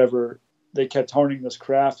just whatever. They kept honing this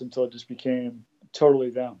craft until it just became totally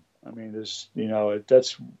them. I mean, that's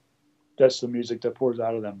the music that pours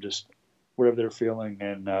out of them, just whatever they're feeling.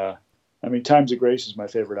 And Times of Grace is my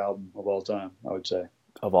favorite album of all time, I would say.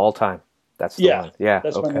 Of all time? That's the one. Yeah,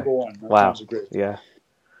 that's my number one. Wow. Times of Grace. Yeah.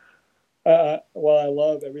 Well, I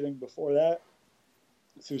love everything before that,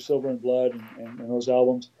 through Silver and Blood and those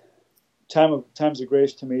albums. Times of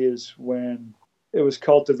Grace to me is when it was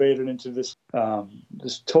cultivated into this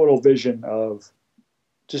total vision of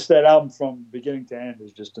just that album from beginning to end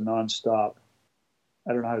is just a nonstop.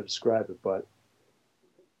 I don't know how to describe it, but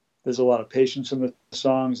there's a lot of patience in the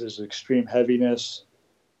songs. There's extreme heaviness.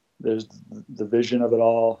 There's the vision of it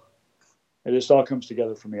all. It just all comes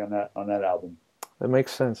together for me on that album. That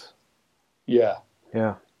makes sense. Yeah.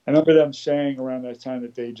 Yeah. I remember them saying around that time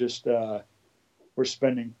that they just were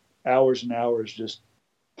spending hours and hours just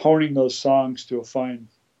honing those songs to a fine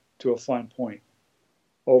point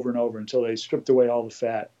over and over until they stripped away all the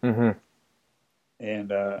fat. Mm-hmm.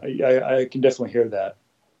 And I can definitely hear that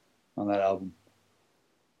on that album.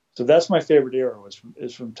 So that's my favorite era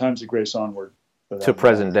is from Times of Grace onward. To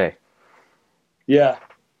present day. Yeah.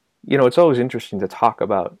 It's always interesting to talk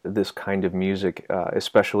about this kind of music,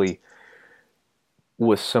 especially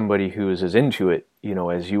with somebody who is as into it,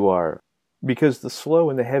 as you are, because the slow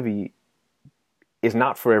and the heavy is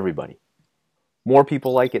not for everybody. More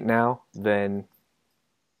people like it now than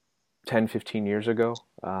 10, 15 years ago.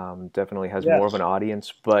 Definitely has more of an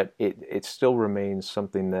audience, but it still remains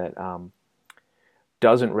something that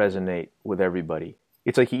doesn't resonate with everybody.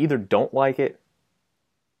 It's like you either don't like it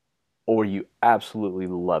or you absolutely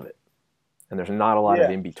love it. And there's not a lot of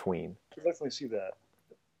in between. I can definitely see that.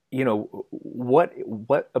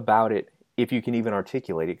 What about it, if you can even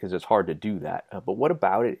articulate it, because it's hard to do that, but what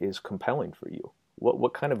about it is compelling for you?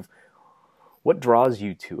 What draws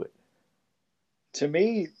you to it? To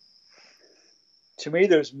me,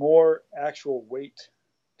 there's more actual weight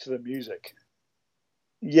to the music.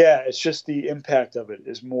 Yeah, it's just the impact of it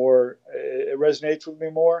is more, it resonates with me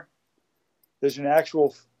more. There's an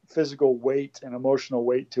actual physical weight and emotional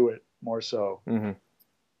weight to it more so. Mm-hmm.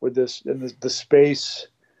 With this, and the space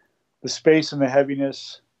the space and the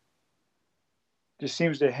heaviness just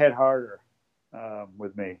seems to hit harder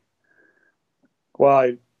with me. Well,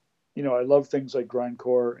 I love things like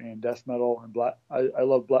grindcore and death metal and black. I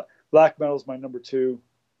love black metal is my number 2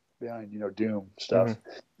 behind doom stuff.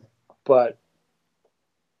 Mm-hmm. But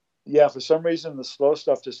yeah, for some reason the slow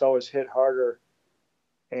stuff just always hit harder,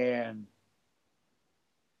 and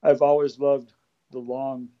I've always loved the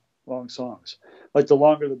long songs. Like the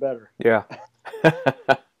longer the better. Yeah.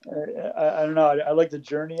 I don't know. I like the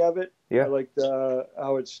journey of it. Yeah. I like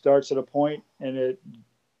how it starts at a point and it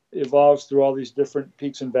evolves through all these different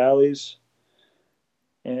peaks and valleys,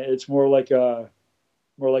 and it's more like an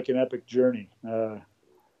epic journey,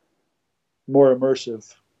 more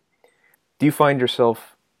immersive. Do you find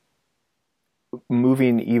yourself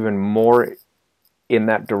moving even more in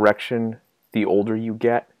that direction the older you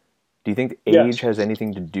get? Do you think age has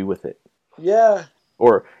anything to do with it? Yeah.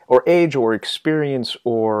 Or age, or experience,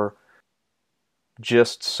 or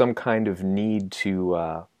just some kind of need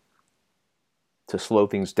to slow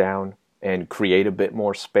things down and create a bit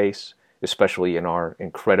more space, especially in our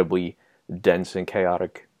incredibly dense and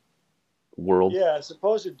chaotic world? Yeah, I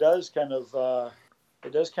suppose it does kind of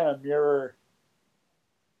mirror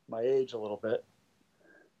my age a little bit.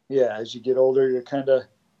 Yeah, as you get older,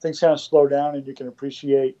 things kind of slow down, and you can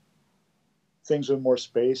appreciate things with more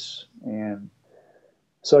space. And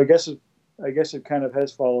so I guess it kind of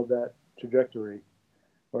has followed that trajectory,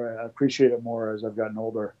 where I appreciate it more as I've gotten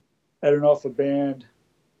older. I don't know if a band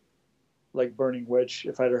like Burning Witch,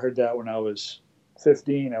 if I'd heard that when I was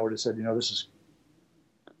 15, I would have said, this is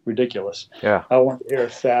ridiculous. Yeah. I want to hear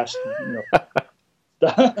fast,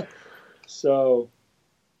 So,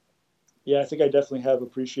 yeah, I think I definitely have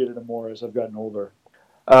appreciated it more as I've gotten older.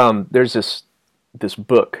 There's this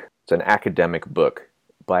book. It's an academic book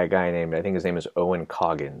by a guy named, I think his name is Owen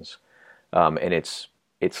Coggins. And it's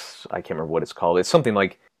I can't remember what it's called. It's something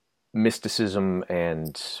like mysticism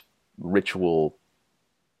and ritual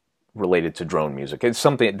related to drone music. It's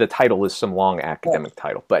something, the title is some long academic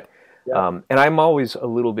title, but, and I'm always a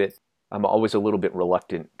little bit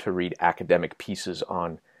reluctant to read academic pieces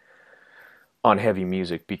on heavy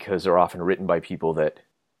music, because they're often written by people that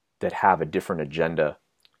have a different agenda,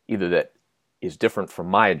 either that is different from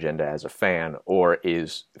my agenda as a fan, or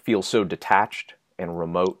feels so detached and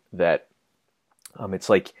remote that it's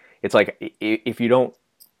like if you don't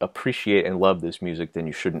appreciate and love this music, then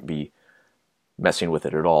you shouldn't be messing with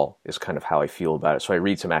it at all, is kind of how I feel about it. So I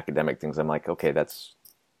read some academic things, I'm like, okay,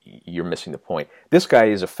 you're missing the point. This guy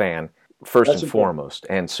is a fan first and foremost,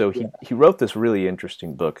 and so he wrote this really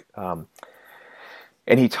interesting book,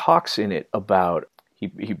 and he talks in it about, he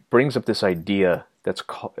brings up this idea that's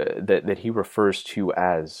that he refers to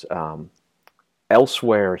as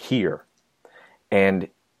elsewhere here, and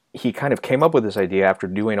he kind of came up with this idea after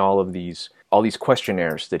doing all these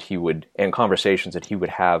questionnaires that he would, and conversations that he would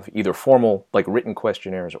have, either formal, like written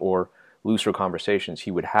questionnaires, or looser conversations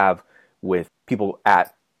he would have with people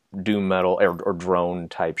at doom metal or drone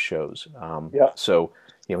type shows. So,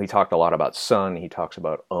 he talked a lot about Sun, he talks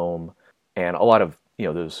about Ohm, and a lot of,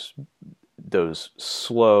 those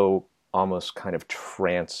slow, almost kind of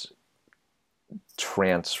trance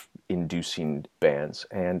inducing bands.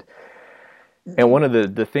 And one of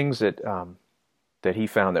the things that he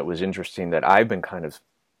found that was interesting, that I've been kind of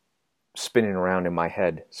spinning around in my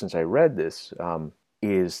head since I read this,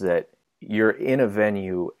 is that you're in a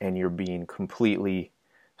venue and you're being completely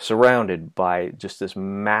surrounded by just this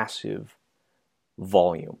massive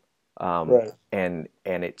volume. Right. And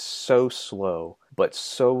it's so slow, but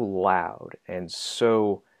so loud and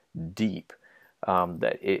so deep,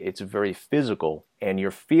 that it's very physical, and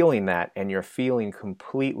you're feeling that, and you're feeling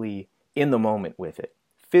completely in the moment with it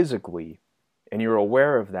physically, and you're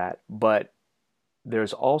aware of that, but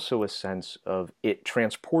there's also a sense of it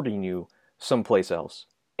transporting you someplace else.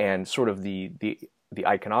 And sort of the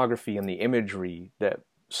iconography and the imagery that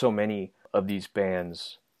so many of these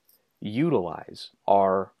bands utilize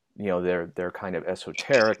are, they're kind of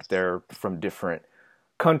esoteric, they're from different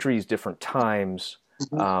countries, different times,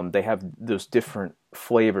 they have those different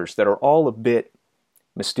flavors that are all a bit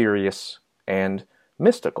mysterious and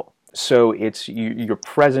mystical. So it's you're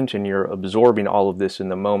present and you're absorbing all of this in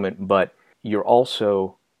the moment, but you're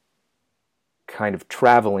also kind of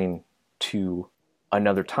traveling to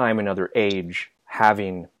another time, another age,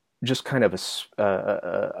 having just kind of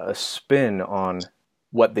a spin on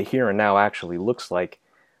what the here and now actually looks like.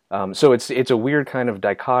 So it's a weird kind of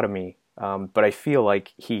dichotomy, but I feel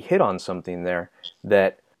like he hit on something there,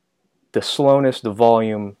 that the slowness, the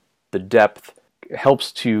volume, the depth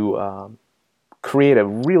helps to create a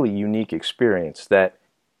really unique experience that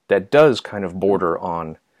does kind of border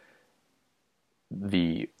on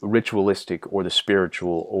the ritualistic or the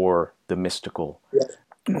spiritual or the mystical,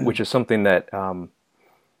 Yeah. which is something that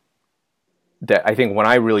that I think when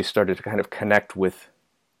I really started to kind of connect with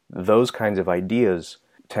those kinds of ideas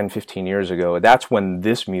 10, 15 years ago, that's when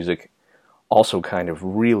this music also kind of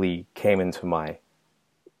really came into my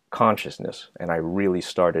consciousness, and I really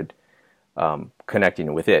started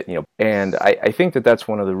connecting with it, And I think that that's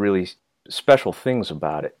one of the really special things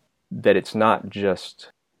about it, that it's not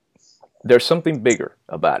just, there's something bigger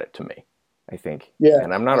about it to me, I think. Yeah,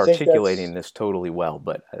 and I'm not articulating this totally well,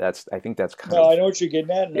 but I think that's kind of... No, I know what you're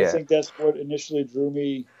getting at, and yeah. I think that's what initially drew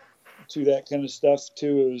me to that kind of stuff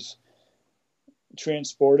too. It was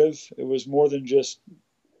transportive. It was more than just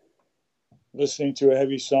listening to a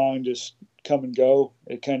heavy song just come and go.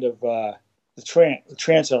 It kind of the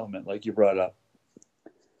trance element, like you brought up,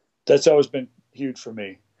 that's always been huge for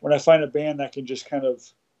me. When I find a band that can just kind of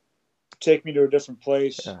take me to a different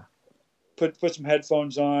place, put some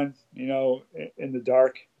headphones on, in the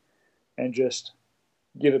dark, and just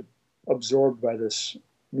get absorbed by this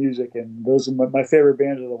music. And those are my favorite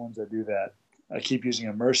bands are the ones that do that. I keep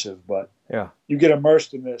using immersive, but you get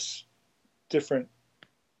immersed in this different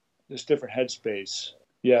headspace.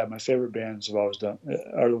 Yeah, my favorite bands have always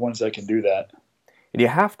are the ones that can do that. And you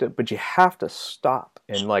have to stop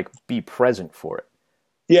and be present for it.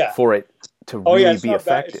 Yeah. For it to really be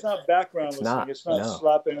effective. It's not background listening. It's not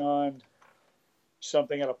slapping on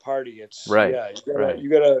something at a party. It's right. You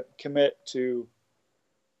gotta commit to.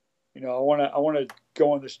 I want to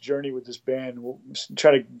go on this journey with this band. We'll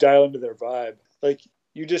try to dial into their vibe. Like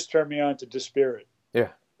you just turned me on to Dispirit. Yeah.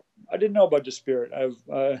 I didn't know about Dispirit.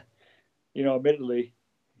 I've, admittedly,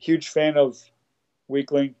 huge fan of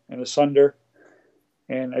Weakling and Asunder,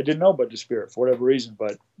 and I didn't know about Dispirit for whatever reason.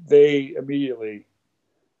 But they immediately,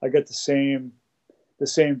 I got the same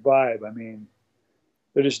vibe. I mean,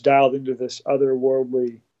 they're just dialed into this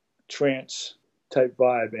otherworldly trance type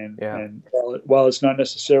vibe, and while it's not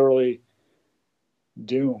necessarily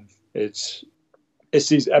doom, it's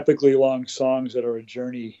these epically long songs that are a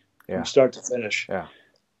journey from start to finish. Yeah.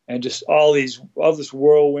 And just all this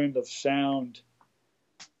whirlwind of sound,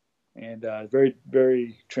 and very,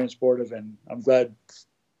 very transportive. And I'm glad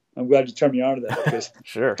you turned me on to that, because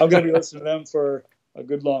sure. I'm going to be listening to them for a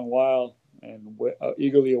good long while, and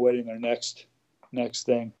eagerly awaiting their next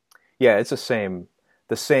thing. Yeah, it's the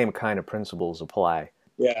same kind of principles apply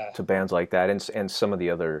to bands like that, and some of the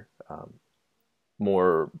other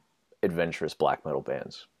more adventurous black metal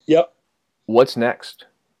bands. Yep. What's next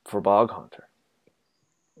for Bog Haunter?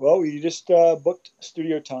 Well, we just booked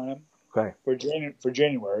studio time for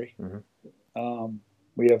January. Mm-hmm.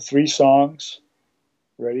 We have 3 songs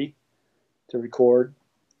ready to record.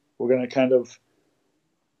 We're going to kind of,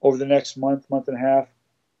 over the next month and a half,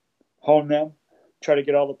 hone them, try to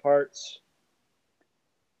get all the parts,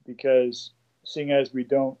 because seeing as we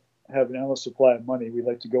don't have an endless supply of money, we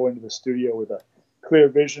like to go into the studio with a clear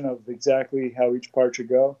vision of exactly how each part should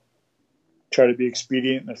go, try to be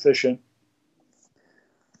expedient and efficient.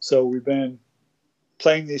 So we've been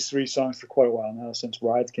playing these 3 songs for quite a while now, since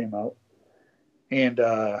Writhe came out. And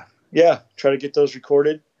try to get those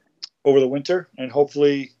recorded over the winter and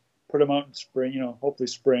hopefully put them out in spring, hopefully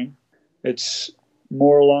spring. It's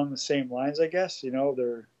more along the same lines, I guess. I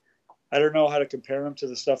don't know how to compare them to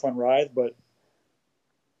the stuff on Writhe, but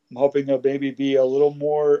I'm hoping they'll maybe be a little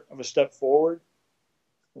more of a step forward,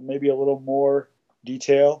 maybe a little more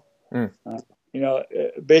detail.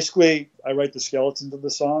 Basically, I write the skeletons of the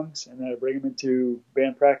songs, and then I bring them into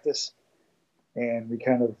band practice, and we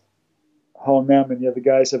kind of hone them, and the other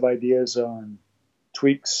guys have ideas on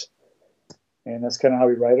tweaks, and that's kind of how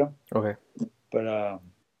we write them. Okay. But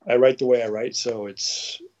I write the way I write, so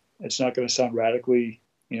it's not going to sound radically,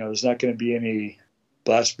 there's not going to be any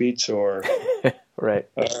blast beats or right.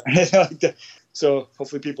 anything like that. So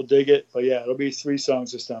hopefully people dig it. But yeah, it'll be 3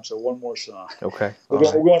 songs this time, so 1 more song. Okay. We're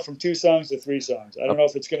going from 2 songs to 3 songs. I don't know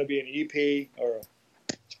if it's going to be an EP or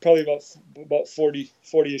it's probably about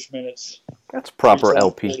 40-ish minutes. That's proper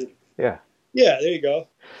LP. 40. Yeah. Yeah, there you go.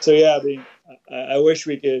 So yeah, I mean, I wish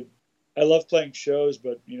we could. I love playing shows,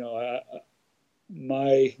 but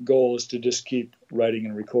my goal is to just keep writing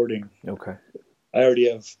and recording. Okay. I already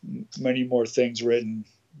have many more things written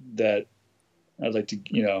that I'd like to,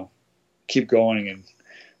 keep going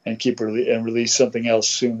and release something else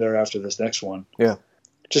soon thereafter this next one. Yeah.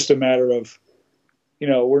 Just a matter of,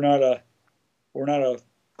 we're not a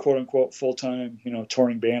quote unquote full-time,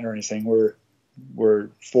 touring band or anything. We're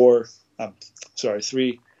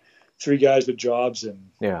 3 guys with jobs and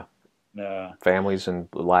families and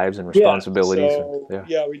lives and responsibilities.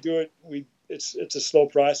 We do it. It's a slow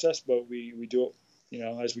process, but we do it,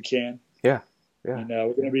 as we can. Yeah. Yeah. And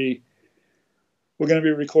we're gonna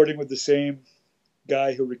be recording with the same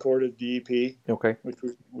guy who recorded the EP. Okay. Which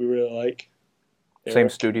we really like. Eric. Same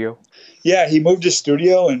studio. Yeah, he moved his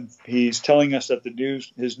studio, and he's telling us that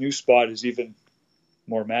his new spot is even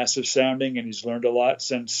more massive sounding, and he's learned a lot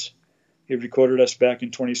since he recorded us back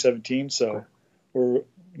in 2017. So okay. We're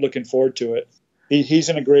looking forward to it. He's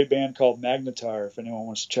in a great band called Magnetar, if anyone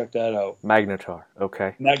wants to check that out. Magnetar,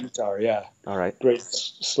 okay. Magnetar, yeah. All right. Great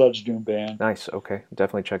sludge doom band. Nice, okay.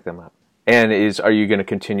 Definitely check them out. And are you going to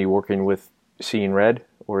continue working with Seeing Red,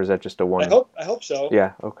 or is that just a one? I hope so.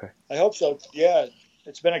 Yeah, okay. I hope so. Yeah,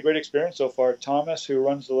 it's been a great experience so far. Thomas, who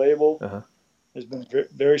runs the label, has been a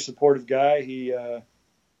very supportive guy. He's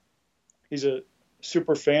a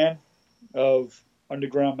super fan of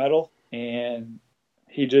underground metal, and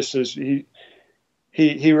he just is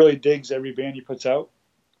he really digs every band he puts out.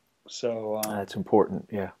 So that's important.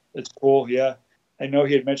 Yeah, it's cool. Yeah, I know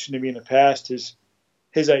he had mentioned to me in the past his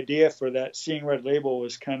idea for that Seeing Red label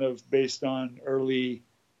was kind of based on early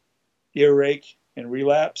Earache and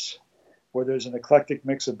Relapse, where there's an eclectic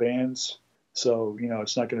mix of bands. So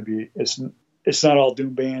it's not going to be it's not all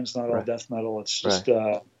doom bands, not all death metal. It's just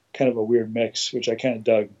kind of a weird mix, which I kind of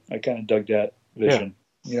dug. I kind of dug that vision.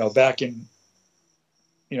 Yeah. Back in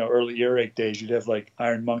early Earache days, you'd have like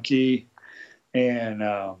Iron Monkey and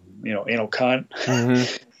Anal Cunt.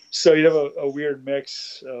 Mm-hmm. So you'd have a weird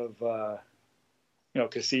mix of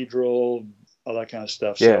Cathedral, all that kind of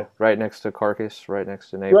stuff. Yeah, so, right next to Carcass, right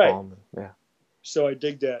next to Napalm. Right. Yeah. So I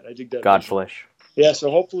dig that. Godflesh. Yeah.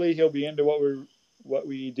 So hopefully he'll be into what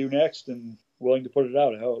we do next and willing to put it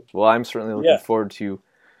out. I hope. Well, I'm certainly looking forward to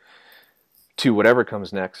whatever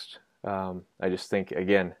comes next. I just think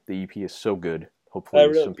again the EP is so good. Hopefully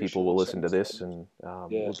really some people will listen to this and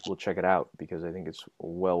we'll check it out because I think it's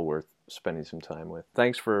well worth spending some time with.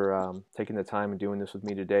 Thanks for taking the time and doing this with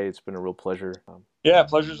me today. It's been a real pleasure.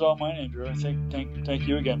 Pleasure's all mine, Andrew. I think thank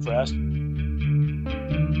you again for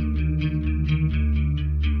asking.